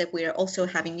crisis that we are also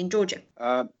having in Georgia.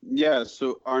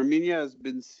 So Armenia has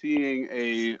been seeing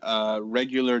a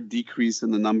regular decrease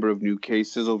in the number of new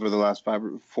cases over the last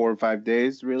 4 or 5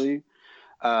 days, really.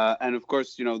 And of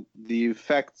course, the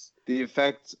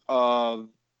effects of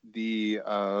the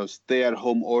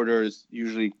stay-at-home orders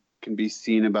usually can be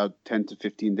seen about 10 to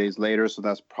 15 days later. So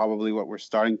that's probably what we're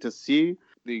starting to see.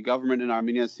 The government in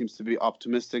Armenia seems to be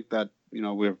optimistic that,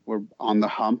 we're on the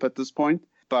hump at this point.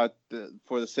 But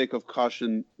for the sake of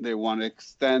caution, they want to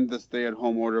extend the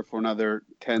stay-at-home order for another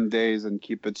 10 days and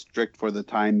keep it strict for the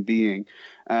time being.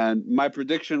 And my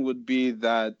prediction would be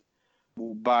that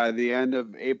by the end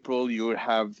of April, you would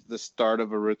have the start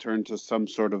of a return to some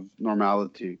sort of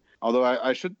normality. Although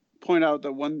I should point out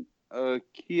that one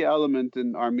key element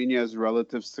in Armenia's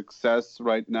relative success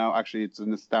right now, actually it's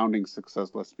an astounding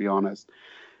success, let's be honest,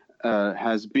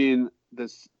 has been the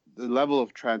level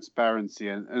of transparency,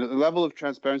 and a level of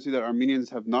transparency that Armenians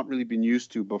have not really been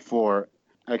used to before.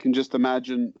 I can just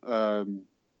imagine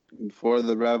before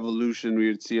the revolution, we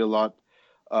would see a lot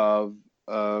of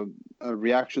a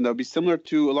reaction that would be similar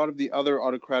to a lot of the other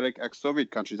autocratic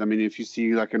ex-Soviet countries. I mean, if you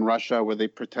see like in Russia, where they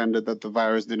pretended that the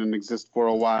virus didn't exist for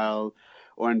a while,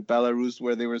 or in Belarus,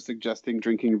 where they were suggesting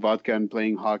drinking vodka and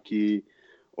playing hockey,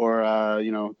 or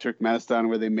Turkmenistan,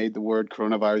 where they made the word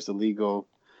coronavirus illegal.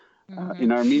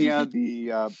 In Armenia,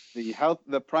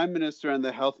 the prime minister and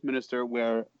the health minister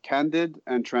were candid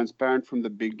and transparent from the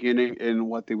beginning in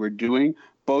what they were doing.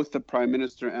 Both the prime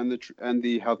minister and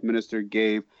the health minister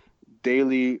gave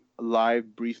daily live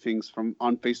briefings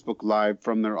on Facebook Live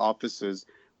from their offices,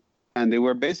 and they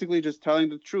were basically just telling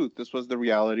the truth. This was the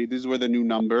reality. These were the new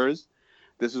numbers.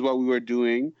 This is what we were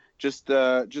doing. Just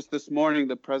this morning,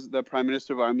 the prime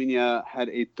minister of Armenia had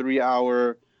a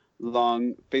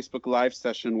 3-hour-long Facebook Live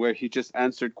session where he just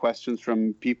answered questions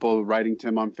from people writing to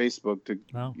him on Facebook.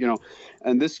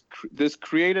 And this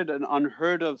created an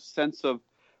unheard of sense of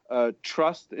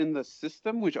trust in the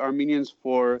system, which Armenians,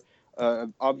 for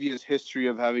obvious history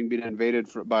of having been invaded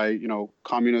by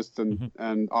communists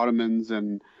and Ottomans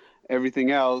and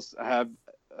everything else, have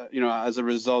as a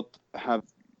result have,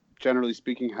 generally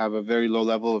speaking, have a very low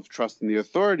level of trust in the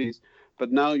authorities.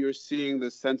 But now you're seeing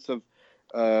this sense of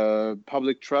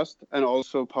public trust and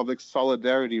also public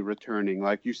solidarity returning.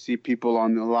 Like, you see people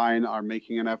on the line are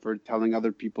making an effort, telling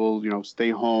other people, stay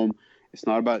home. It's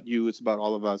not about you, it's about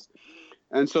all of us.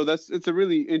 And so it's a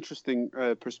really interesting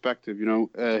perspective.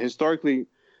 Historically,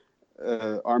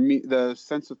 the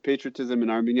sense of patriotism in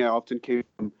Armenia often came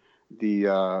from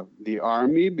the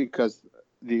army, because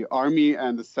the army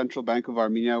and the Central Bank of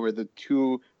Armenia were the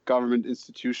two government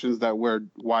institutions that were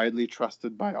widely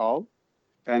trusted by all.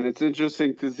 And it's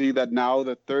interesting to see that now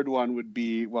the third one would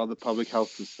be, the public health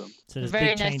system. So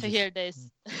very nice to hear this.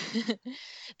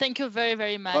 Thank you very,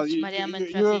 very much, Mariam and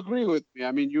Rafi. You agree with me.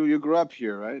 I mean, you grew up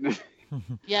here, right?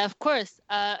 Yeah, of course.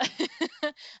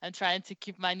 I'm trying to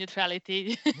keep my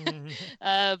neutrality.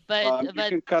 But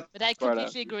I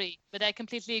completely agree. But I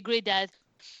completely agree that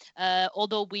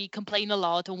although we complain a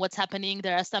lot on what's happening,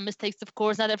 there are some mistakes, of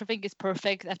course. Not everything is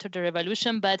perfect after the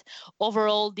revolution, but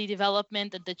overall, the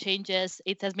development and the changes,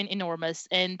 it has been enormous.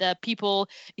 And people,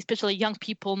 especially young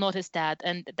people, notice that.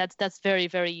 And that's very,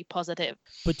 very positive.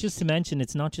 But just to mention,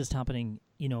 it's not just happening,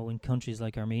 in countries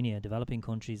like Armenia, developing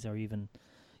countries, or even,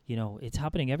 it's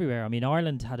happening everywhere. I mean,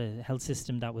 Ireland had a health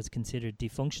system that was considered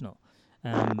dysfunctional.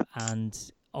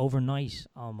 And overnight,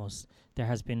 almost, there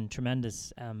has been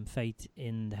tremendous faith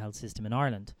in the health system in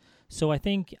Ireland. So I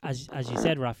think, as you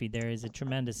said, Rafi, there is a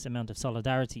tremendous amount of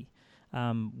solidarity,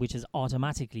 which has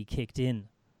automatically kicked in,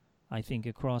 I think,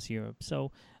 across Europe.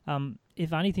 So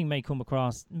if anything may come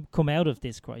out of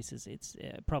this crisis, it's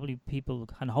probably people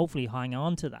can hopefully hang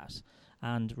on to that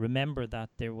and remember that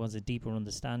there was a deeper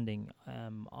understanding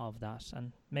of that,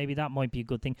 and maybe that might be a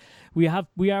good thing. We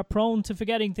are prone to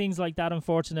forgetting things like that,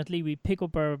 unfortunately. We pick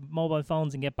up our mobile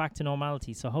phones and get back to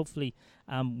normality, so hopefully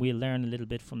we'll learn a little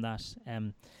bit from that.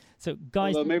 So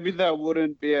guys, although maybe that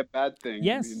wouldn't be a bad thing.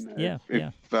 Yes,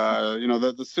 if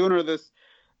the sooner this,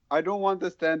 I don't want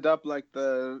this to end up like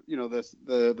the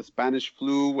Spanish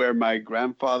flu, where my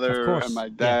grandfather and my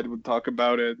dad would talk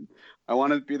about it. I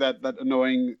want it to be that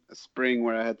annoying spring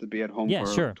where I had to be at home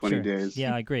for 20 days.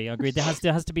 Yeah, I agree. There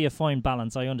has to be a fine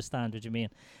balance. I understand what you mean.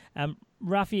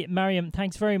 Rafi, Mariam,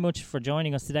 thanks very much for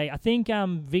joining us today. I think,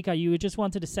 Vika, you just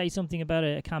wanted to say something about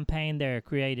a campaign there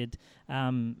created,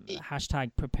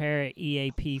 hashtag Prepare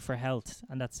EAP for Health,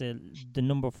 and that's the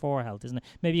number 4 health, isn't it?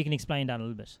 Maybe you can explain that a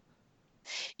little bit.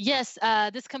 Yes,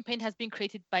 this campaign has been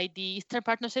created by the Eastern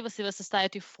Partnership of Civil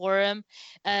Society Forum.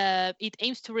 It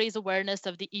aims to raise awareness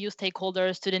of the EU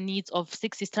stakeholders to the needs of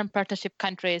 6 Eastern Partnership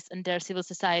countries and their civil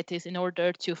societies in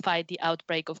order to fight the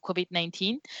outbreak of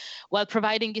COVID-19, while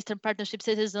providing Eastern Partnership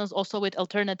citizens also with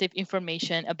alternative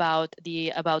information about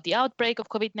the outbreak of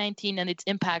COVID-19 and its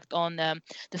impact on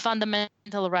the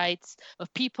fundamental rights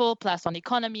of people, plus on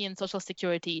economy and social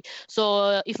security.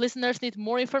 So if listeners need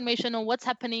more information on what's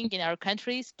happening in our countries,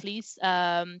 please,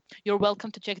 you're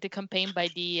welcome to check the campaign by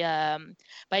the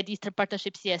Eastern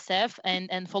Partnership CSF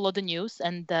and follow the news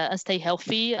and stay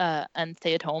healthy and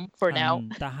stay at home for now.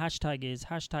 The hashtag is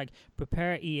hashtag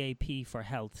Prepare EAP for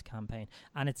Health campaign,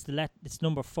 and it's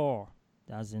number 4,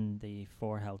 as in the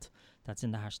 4 health. That's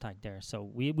in the hashtag there. So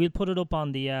we'll put it up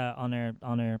on the on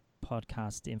our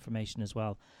podcast information as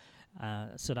well.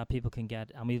 So that people can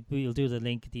get, and we'll do the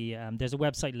link. There's a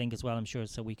website link as well, I'm sure,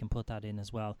 so we can put that in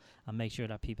as well and make sure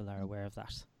that people are aware of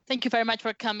that. Thank you very much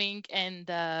for coming, and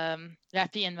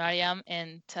Rafi and Mariam,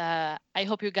 and I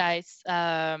hope you guys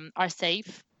are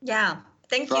safe. Yeah,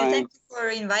 thank you for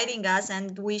inviting us,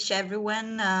 and wish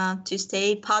everyone to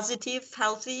stay positive,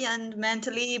 healthy, and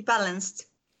mentally balanced.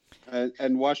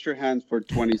 And wash your hands for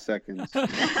 20 seconds.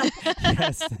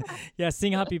 Yes,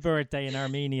 sing happy birthday in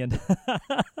Armenian.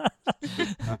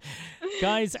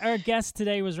 Guys, our guest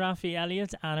today was Rafi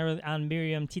Elliott and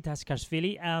Miriam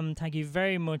Titaskashvili. Thank you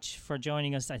very much for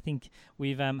joining us. I think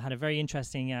we've had a very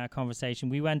interesting conversation.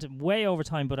 We went way over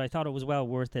time, but I thought it was well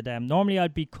worth it. Normally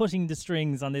I'd be cutting the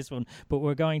strings on this one, but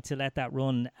we're going to let that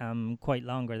run quite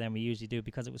longer than we usually do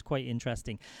because it was quite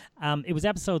interesting. It was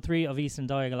episode 3 of Eastern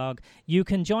Dialogue. You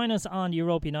can join us on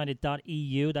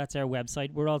europeunited.eu. That's our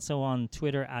website. We're also on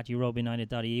Twitter at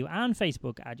europeunited.eu and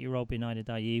Facebook at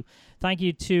europeunited.eu. Thank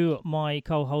you to my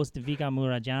co-host Vika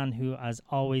Murajan, who as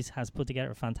always has put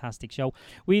together a fantastic show.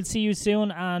 We'll see you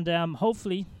soon, and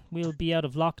hopefully we'll be out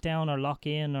of lockdown or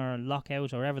lock-in or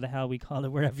lock-out or whatever the hell we call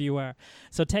it, wherever you are.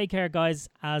 So take care, guys.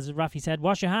 As Rafi said,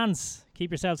 wash your hands, keep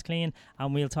yourselves clean,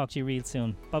 and we'll talk to you real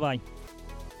soon. Bye-bye.